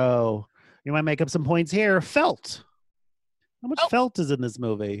a 0. You might make up some points here. Felt. How much felt is in this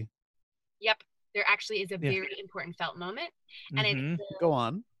movie? Yep. There actually is a very important felt moment. And it's Go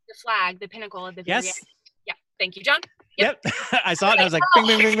on. The flag, the pinnacle of the very Yes. end. Yeah. Thank you, John. Yep. I saw it and I was like, bing,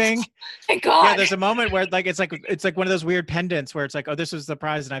 bing, bing, bing. Thank God. Yeah, there's a moment where it's like one of those weird pendants where it's like, oh, this was the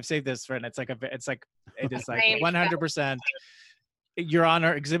prize and I've saved this for, and it is like 100%. Your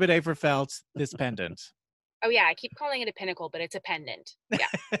Honor, Exhibit A for Felt, this pendant. Oh yeah, I keep calling it a pinnacle, but it's a pendant. Yeah.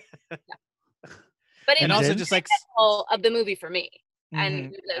 But and also just like pinnacle of the movie for me,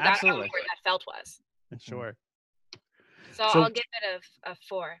 and that's how absolutely important that Felt was. Sure. So I'll give it a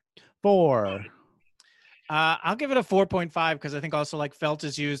 4. 4. I'll give it a 4.5 because I think also like felt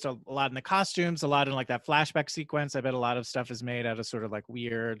is used a lot in the costumes, a lot in like that flashback sequence. I bet a lot of stuff is made out of sort of like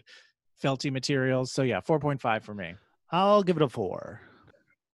weird felty materials. So yeah, 4.5 for me. I'll give it a 4.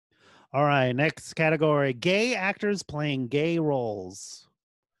 All right, next category: gay actors playing gay roles.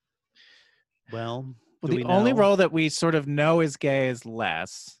 Well, the only role that we sort of know is gay is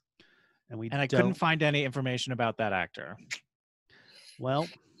Les, and I couldn't find any information about that actor. Well,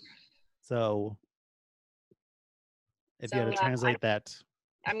 so if you had to translate that,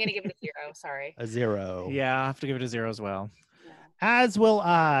 I'm gonna give it a 0. Sorry, a 0. Yeah, I have to give it a 0 as well. Yeah. As will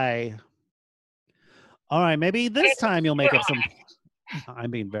I. All right, maybe this time you'll make up some.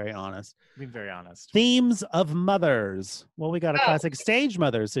 I'm being very honest. Being very honest. Themes of mothers. Well, we got a classic stage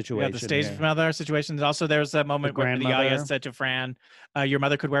mother situation. Yeah, the stage mother situation. Also, there's that moment where the Yaya said to Fran, "Your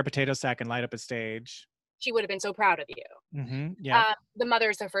mother could wear a potato sack and light up a stage." She would have been so proud of you. Mm-hmm. Yeah. The mother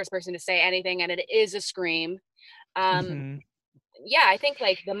is the first person to say anything, and it is a scream. Yeah, I think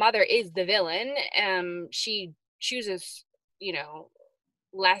like the mother is the villain. She chooses,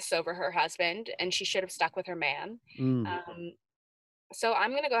 less over her husband, and she should have stuck with her man. So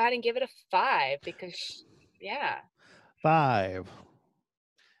I'm gonna go ahead and give it a 5 because, 5.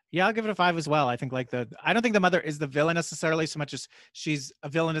 Yeah, I'll give it a 5 as well. I think I don't think the mother is the villain necessarily so much as she's a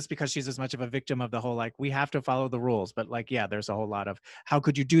villainess because she's as much of a victim of the whole, like, we have to follow the rules. But there's a whole lot of, how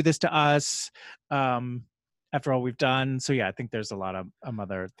could you do this to us? After all we've done. So yeah, I think there's a lot of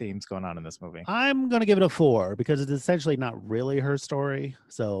mother themes going on in this movie. I'm going to give it a 4 because it's essentially not really her story.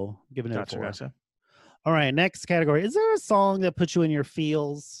 So giving it a 4. Gotcha. All right, next category. Is there a song that puts you in your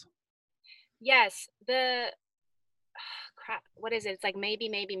feels? Yes. Crap. What is it? It's like maybe.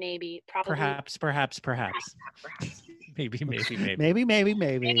 Probably. Perhaps. Maybe. Maybe.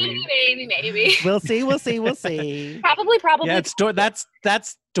 We'll see. Probably. Yeah,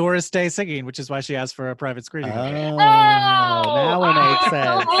 that's Doris Day singing, which is why she asked for a private screening. Oh, now it makes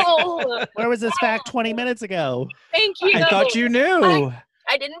sense. Where was this fact 20 minutes ago? Thank you. I thought you knew.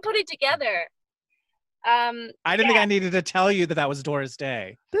 I didn't put it together. I didn't think I needed to tell you that was Doris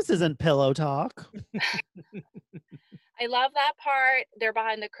Day. This isn't pillow talk. I love that part. They're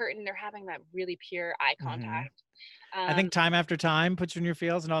behind the curtain. They're having that really pure eye contact. I think Time After Time puts you in your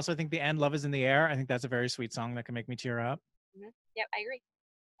feels. And also I think the end, Love Is in the Air. I think that's a very sweet song that can make me tear up. Yep, I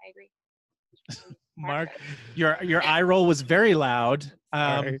agree. Mark, your eye roll was very loud.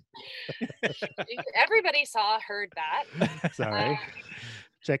 Everybody heard that. Sorry.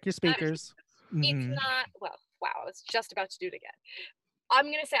 Check your speakers. It's not, wow, I was just about to do it again. I'm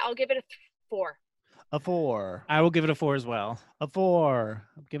going to say I'll give it a 4. A 4. I will give it a 4 as well. A 4.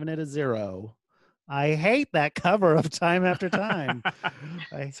 I'm giving it a 0. I hate that cover of Time After Time.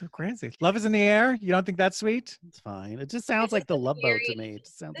 It's so crazy. Love Is in the Air. You don't think that's sweet? It's fine. It just sounds like The Love Boat to me. It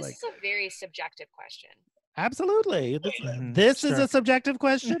just sounds this is a very subjective question. Absolutely. This is a subjective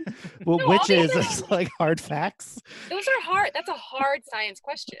question, which is like hard facts. Those are hard. That's a hard science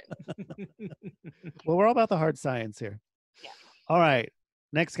question. Well, we're all about the hard science here. Yeah. All right.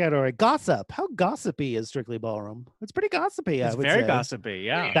 Next category, gossip. How gossipy is Strictly Ballroom? It's pretty gossipy, I would say. Very gossipy,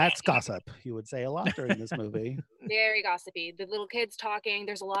 yeah. That's gossip, you would say a lot during this movie. Very gossipy. The little kids talking.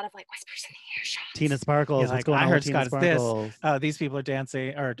 There's a lot of like whispers in the ear shots. Tina Sparkles. What's going on with Tina Sparkles? These people are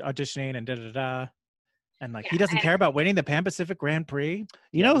dancing or auditioning and da-da-da. And he doesn't care about winning the Pan Pacific Grand Prix.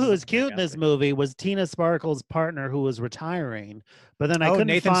 You know who was cute in this movie was Tina Sparkles' partner who was retiring. But then I couldn't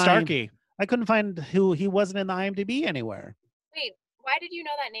Nathan find... Starkey. I couldn't find who he wasn't in the IMDb anywhere. Wait, Why did you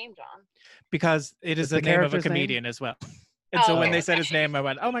know that name, John? Because it is It's the the name of a character's name? comedian as well. And so when okay. they said his name, I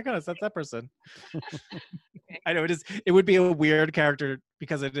went, "Oh my goodness, that's that person." Okay. I know it is. It would be a weird character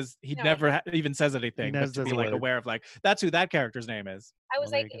because it is. He No. never even says anything, He but never to says be a like word. aware of like that's who that character's name is. I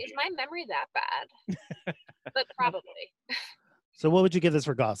was Well, there like, you go. is my memory that bad? But probably. So what would you give this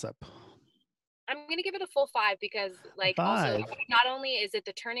for gossip? I'm gonna give it a full 5 because, like, also 5. not only is it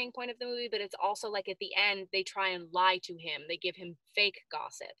the turning point of the movie, but it's also like at the end they try and lie to him. They give him fake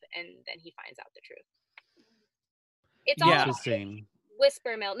gossip, and then he finds out the truth. It's Yeah. all Interesting.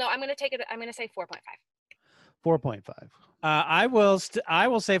 whisper mill. No, I'm gonna take it. I'm gonna say 4.5. 4.5. I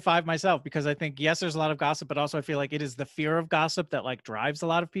will say 5 myself because I think yes, there's a lot of gossip, but also I feel like it is the fear of gossip that like drives a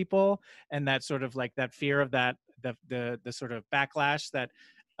lot of people, and that sort of like that fear of that the sort of backlash that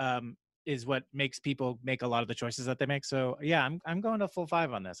is what makes people make a lot of the choices that they make. So yeah, I'm going a full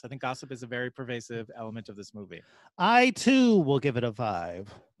 5 on this. I think gossip is a very pervasive element of this movie. I too will give it a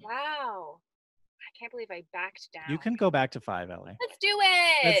 5. Wow, I can't believe I backed down. You can go back to 5, Ellie. Let's do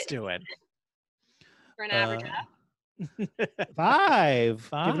it. Let's do it. For an average. 5.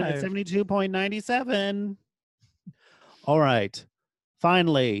 Giving it 5. 72.97. All right.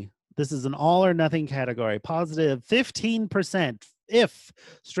 Finally, this is an all or nothing category. Positive 15% if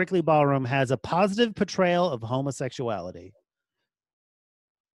Strictly Ballroom has a positive portrayal of homosexuality.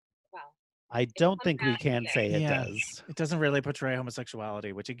 Wow. I don't think we can say it Yeah. does. It doesn't really portray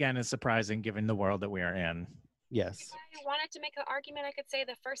homosexuality, which again is surprising given the world that we are in. Yes. If I wanted to make an argument, I could say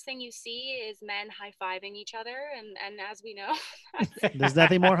the first thing you see is men high-fiving each other, and as we know, There's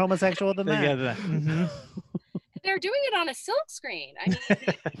nothing more homosexual than that. Yeah, mhm. they're doing it on a silk screen. I mean,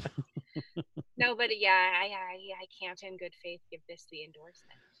 no, but yeah, I can't in good faith give this the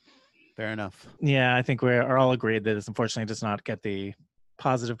endorsement. Fair enough. Yeah, I think we're all agreed that this unfortunately does not get the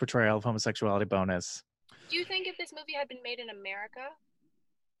positive portrayal of homosexuality bonus. Do you think if this movie had been made in America?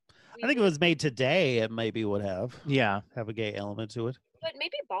 I think if it was made today, it maybe would have a gay element to it. But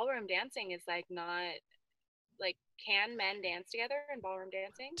maybe ballroom dancing is like not like, can men dance together in ballroom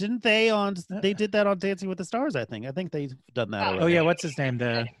dancing? Didn't they they did that on Dancing with the Stars, I think. I think they've done that already. Oh yeah, what's his name?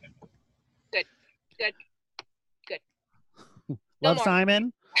 The Good. Love more.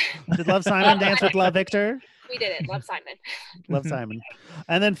 Simon? Did Love Simon dance with Love Victor? We did it. Love Simon. Love Simon.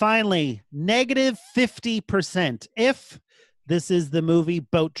 And then finally, negative 50% if this is the movie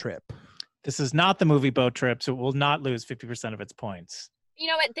Boat Trip. This is not the movie Boat Trip, so it will not lose 50% of its points. You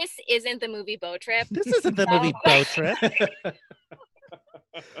know what? This isn't the movie Boat Trip. This isn't the movie Boat Trip.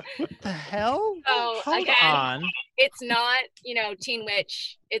 What the hell? Oh, Hold again, on. it's not, Teen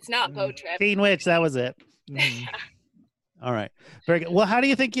Witch. It's not Boat Trip. Teen Witch, that was it. All right. Very good. Well, how do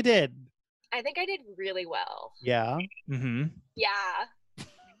you think you did? I think I did really well. Yeah. Mm-hmm. Yeah.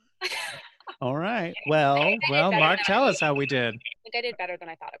 All right. Well, Mark, tell us how we did. I think I did better than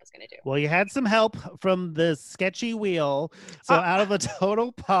I thought I was going to do. Well, you had some help from the sketchy wheel. So out of a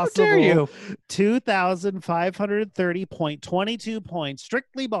total How dare possible you? 2,530.22 points,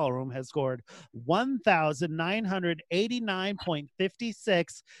 Strictly Ballroom has scored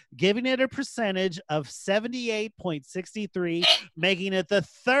 1,989.56, giving it a percentage of 78.63, making it the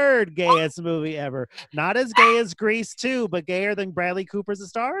third gayest movie ever. Not as gay as Grease 2, but gayer than Bradley Cooper's A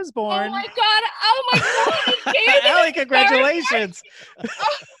Star Is Born. Oh my God. Oh my God. Ellie, congratulations.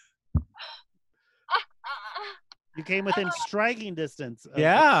 You came within striking distance. Of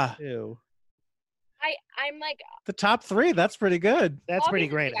Yeah. two. I'm like, The top 3, that's pretty good. That's pretty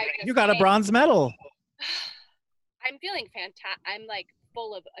great. obviously, I just You got a say- bronze medal. I'm feeling fantastic. I'm like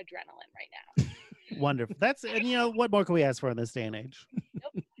full of adrenaline right now. Wonderful. That's, and you know, what more can we ask for in this day and age?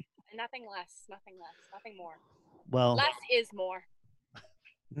 Nope. Nothing less. Nothing less. Nothing more. Well, Less is more.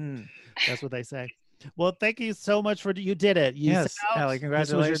 that's what they say. Well, thank you so much for, you did it. You Yes, set out. Ellie, This was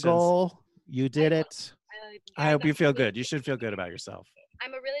congratulations. your goal. You did it. I hope you feel good. You should feel good about yourself.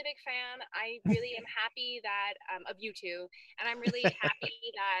 I'm a really big fan. I really am happy that of you two, and I'm really happy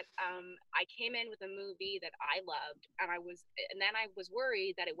that I came in with a movie that I loved, and then I was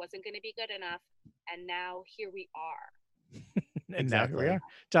worried that it wasn't going to be good enough, and now here we are. And now here we Exactly. are.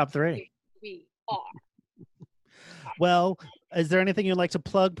 Top 3. We are. Well, is there anything you'd like to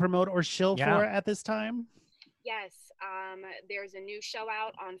plug, promote, or shill Yeah. for at this time? Yes, there's a new show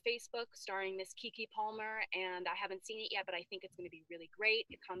out on Facebook starring Miss Kiki Palmer, and I haven't seen it yet, but I think it's going to be really great.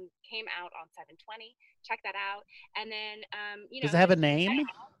 It came out on 7/20. Check that out. And then, Does it have a name?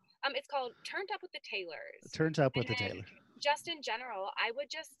 It's called Turned Up with the Taylors. Turned Up with the And then Taylor. Just in general, I would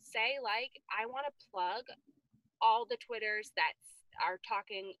just say, I want to plug all the Twitters that are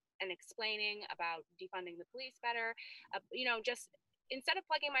talking and explaining about defunding the police better. Just instead of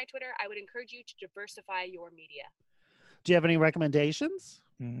plugging my Twitter, I would encourage you to diversify your media. Do you have any recommendations?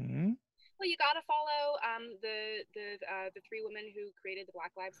 Mm-hmm. Well, you gotta follow the three women who created the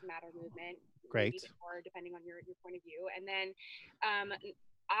Black Lives Matter movement. Great. Or depending on your point of view. And then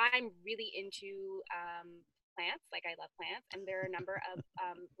I'm really into plants. Like, I love plants, and there are a number of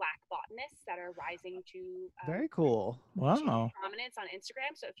Black botanists that are rising to Very cool. Wow. prominence on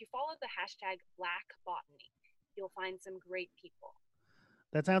Instagram. So if you follow the hashtag Black Botany, you'll find some great people.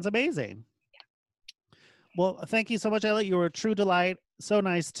 That sounds amazing. Well, thank you so much, Elliot. You were a true delight. So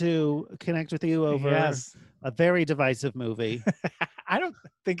nice to connect with you over a very divisive movie. I don't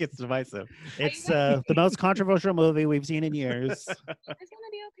think it's divisive. It's the most controversial movie we've seen in years. Is gonna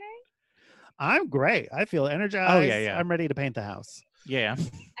be okay? I'm great. I feel energized. Oh, yeah. I'm ready to paint the house. Yeah.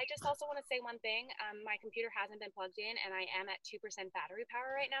 I just also want to say one thing. My computer hasn't been plugged in, and I am at 2% battery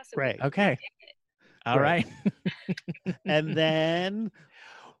power right now. So Great. Okay. All right. And then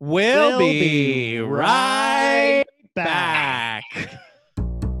we'll be right back.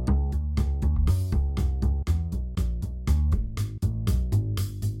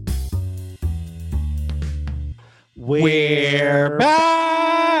 We're back.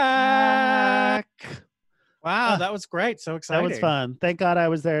 Wow, that was great. So exciting. That was fun. Thank God I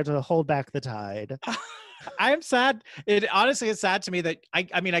was there to hold back the tide. I am sad. It honestly is sad to me that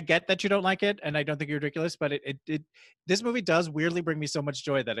I mean, I get that you don't like it, and I don't think you're ridiculous, but this movie does weirdly bring me so much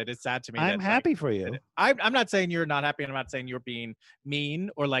joy that it is sad to me. I'm happy for you. I'm not saying you're not happy, and I'm not saying you're being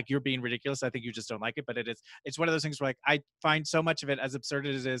mean or like you're being ridiculous. I think you just don't like it, but it's one of those things where like I find so much of it, as absurd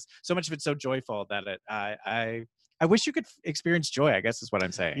as it is, so much of it so joyful that I wish you could experience joy, I guess is what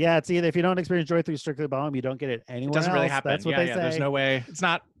I'm saying. Yeah, it's either if you don't experience joy through Strictly Ballroom, you don't get it anywhere. It doesn't really else. happen. That's what they say. There's no way. It's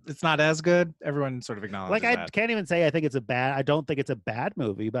not as good. Everyone sort of acknowledges like I that. can't even say I think it's a bad. I don't think it's a bad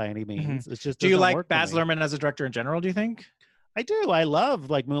movie by any means. It's just. Do you like Baz Luhrmann as a director in general? Do you think? I do. I love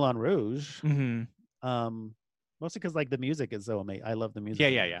like Moulin Rouge. Mm-hmm. Mostly because like the music is so amazing. I love the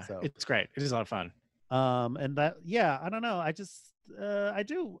music. Yeah. So. It's great. It is a lot of fun. And that I don't know. I just I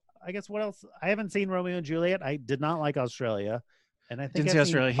do. I guess what else? I haven't seen Romeo and Juliet. I did not like Australia, and I think Didn't see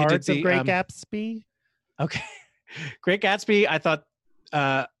Australia. He did the Great Gatsby. Okay, Great Gatsby. I thought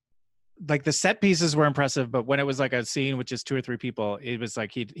like the set pieces were impressive, but when it was like a scene with just 2 or 3 people, it was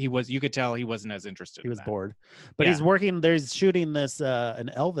like he was. You could tell he wasn't as interested. He was bored, but he's working. There's shooting this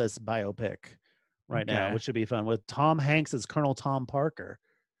an Elvis biopic right now, which should be fun with Tom Hanks as Colonel Tom Parker.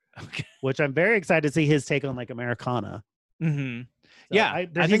 Okay. Which I'm very excited to see his take on like Americana. Mm-hmm.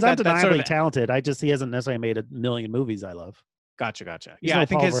 So he's undeniably talented. He hasn't necessarily made a million movies I love. Gotcha. He's I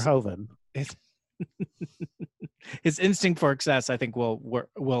think Paul Verhoeven. His instinct for excess, I think,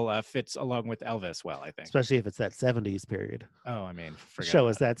 will fits along with Elvis well. I think, especially if it's that 70s period. Oh, I mean, show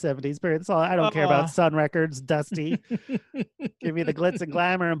us that 70s period. That's all. I don't care about Sun Records, Dusty. Give me the glitz and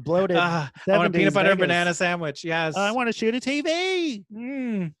glamour and bloated. I want a peanut butter and banana sandwich. Yes, I want to shoot a TV.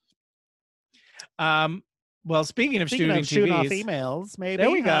 Well, speaking of shooting off emails, maybe. There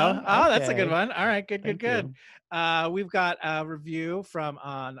we go. Oh, that's a good one. All right, good. We've got a review from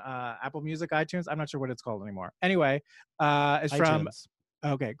on Apple Music, iTunes. I'm not sure what it's called anymore. Anyway, it's from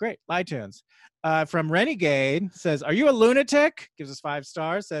okay, great, iTunes. From Renegade, says, "Are you a lunatic?" Gives us 5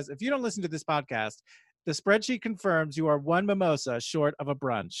 stars. Says, "If you don't listen to this podcast, the spreadsheet confirms you are one mimosa short of a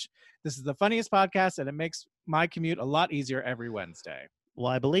brunch. This is the funniest podcast, and it makes my commute a lot easier every Wednesday." Well,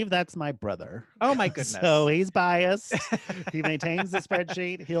 I believe that's my brother. Oh, my goodness. So he's biased. He maintains the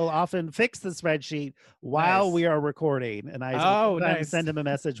spreadsheet. He'll often fix the spreadsheet while we are recording. And I send him a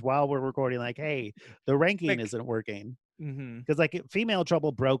message while we're recording, like, hey, the ranking isn't working. Because like Female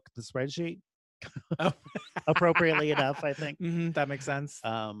Trouble broke the spreadsheet appropriately enough, I think. That makes sense.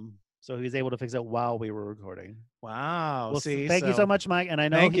 So he was able to fix it while we were recording. Wow. Well, thank you so much, Mike. And I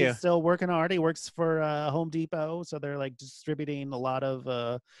know he's still working hard. He works for Home Depot. So they're like distributing a lot of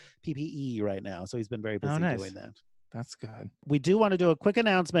PPE right now. So he's been very busy doing that. That's good. We do want to do a quick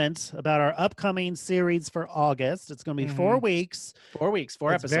announcement about our upcoming series for August. It's going to be 4 weeks. 4 weeks,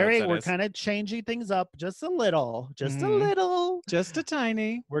 4 episodes. We're kind of changing things up just a little. Just a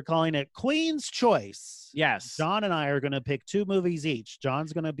tiny. We're calling it Queen's Choice. Yes. John and I are going to pick 2 movies each.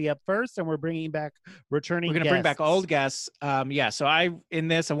 John's going to be up first, and we're bringing back returning guests. We're going to bring back old guests. So I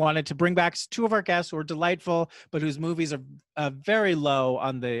wanted to bring back 2 of our guests who are delightful, but whose movies are very low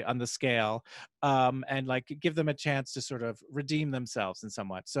on the scale, and like give them a chance to sort of redeem themselves in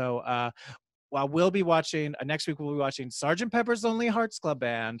somewhat. So while we'll be watching next week, we'll be watching Sgt. Pepper's Lonely Hearts Club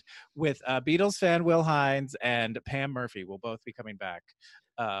Band with Beatles fan Will Hines and Pam Murphy. Will both be coming back.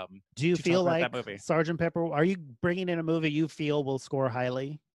 Do you feel like Sgt. Pepper? Are you bringing in a movie you feel will score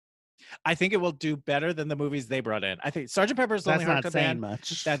highly? I think it will do better than the movies they brought in. I think Sgt. Pepper's Lonely Hearts Club Band.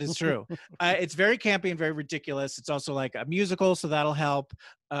 Much. That is true. It's very campy and very ridiculous. It's also like a musical, so that'll help.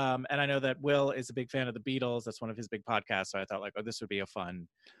 And I know that Will is a big fan of the Beatles. That's one of his big podcasts. So I thought, like, oh, this would be a fun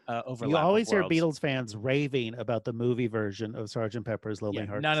overlap. You always hear Beatles fans raving about the movie version of Sgt. Pepper's Lonely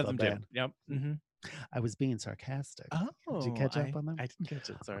Hearts Club Band. None of them did. Yep. Mm-hmm. I was being sarcastic. Oh, did you catch up on that? I didn't catch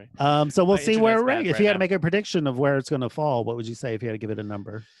it. Sorry. So we'll see where it ranks. If you had to make a prediction of where it's going to fall, what would you say if you had to give it a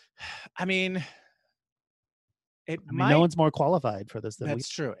number? I mean, no one's more qualified for this than That's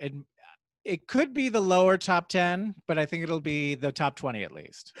true. It could be the lower top 10, but I think it'll be the top 20 at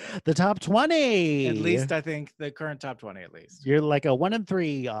least. The top 20. At least I think the current top 20 at least. You're like a 1 in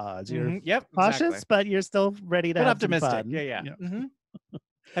 3 odds. You're cautious, exactly. but you're still ready to have optimistic. some fun. Yeah. Mm-hmm.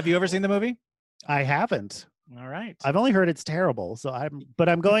 Have you ever seen the movie? I haven't. All right. I've only heard it's terrible, but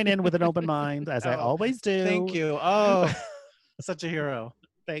I'm going in with an open mind, as I always do. Thank you. Oh, such a hero.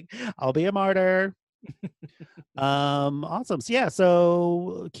 I'll be a martyr. Awesome.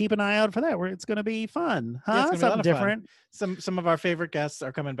 So keep an eye out for that. It's going to be fun, huh? Yeah, something different. Some of our favorite guests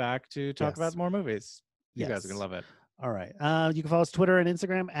are coming back to talk about more movies. You guys are going to love it. All right. You can follow us Twitter and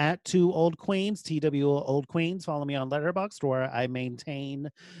Instagram at 2 Old Queens, TW Old Queens. Follow me on Letterboxd, where I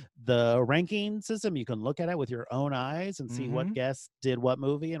maintain the ranking system. You can look at it with your own eyes and see what guests did what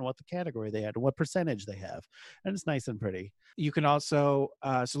movie and what the category they had and what percentage they have. And it's nice and pretty. You can also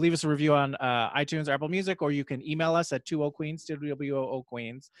so leave us a review on iTunes or Apple Music, or you can email us at 2oldqueens, TWO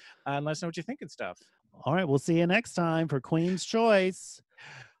Queens, and let us know what you think and stuff. All right. We'll see you next time for Queen's Choice.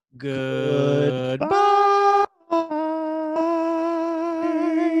 Goodbye.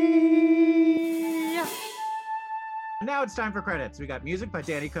 Now it's time for credits. We got music by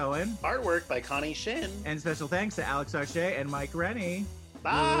Danny Cohen, artwork by Connie Shin, and special thanks to Alex Arche and Mike Rennie.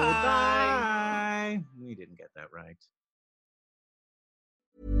 Bye. Goodbye. We didn't get that right.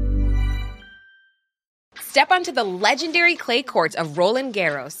 Step onto the legendary clay courts of Roland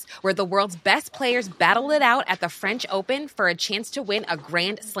Garros, where the world's best players battle it out at the French Open for a chance to win a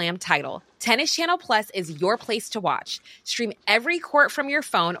Grand Slam title. Tennis Channel Plus is your place to watch. Stream every court from your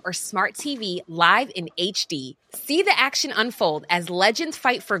phone or smart TV live in HD. See the action unfold as legends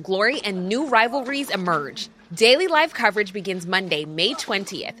fight for glory and new rivalries emerge. Daily live coverage begins Monday, May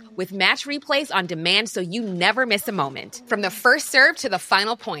 20th, with match replays on demand so you never miss a moment. From the first serve to the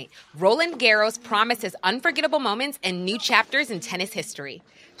final point, Roland Garros promises unforgettable moments and new chapters in tennis history.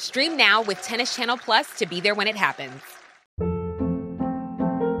 Stream now with Tennis Channel Plus to be there when it happens.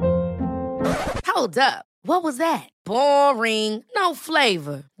 Hold up. What was that? Boring. No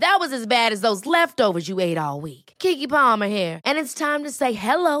flavor. That was as bad as those leftovers you ate all week. Keke Palmer here, and it's time to say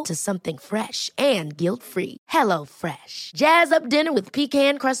hello to something fresh and guilt-free. HelloFresh. Jazz up dinner with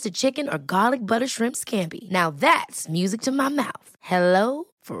pecan-crusted chicken or garlic butter shrimp scampi. Now that's music to my mouth.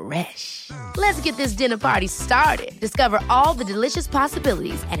 HelloFresh. Let's get this dinner party started. Discover all the delicious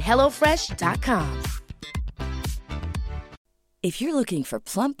possibilities at HelloFresh.com. If you're looking for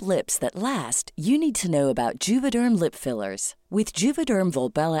plump lips that last, you need to know about Juvederm lip fillers. With Juvederm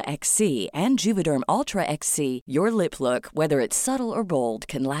Volbella XC and Juvederm Ultra XC, your lip look, whether it's subtle or bold,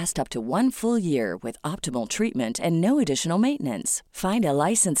 can last up to 1 full year with optimal treatment and no additional maintenance. Find a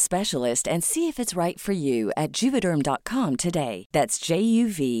licensed specialist and see if it's right for you at Juvederm.com today. That's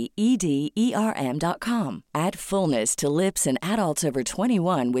JUVEDERM.com. Add fullness to lips in adults over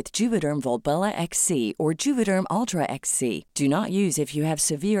 21 with Juvederm Volbella XC or Juvederm Ultra XC. Do not use if you have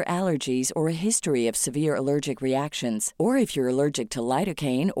severe allergies or a history of severe allergic reactions, or if you're allergic to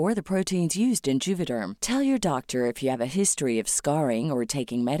lidocaine or the proteins used in Juvederm. Tell your doctor if you have a history of scarring or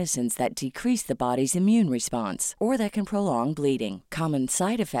taking medicines that decrease the body's immune response or that can prolong bleeding. Common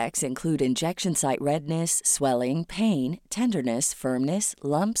side effects include injection site redness, swelling, pain, tenderness, firmness,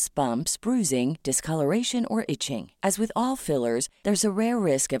 lumps, bumps, bruising, discoloration, or itching. As with all fillers, there's a rare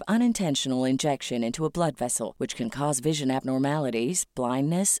risk of unintentional injection into a blood vessel, which can cause vision abnormalities,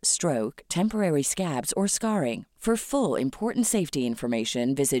 blindness, stroke, temporary scabs, or scarring. For full, important safety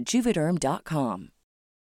information, visit Juvederm.com.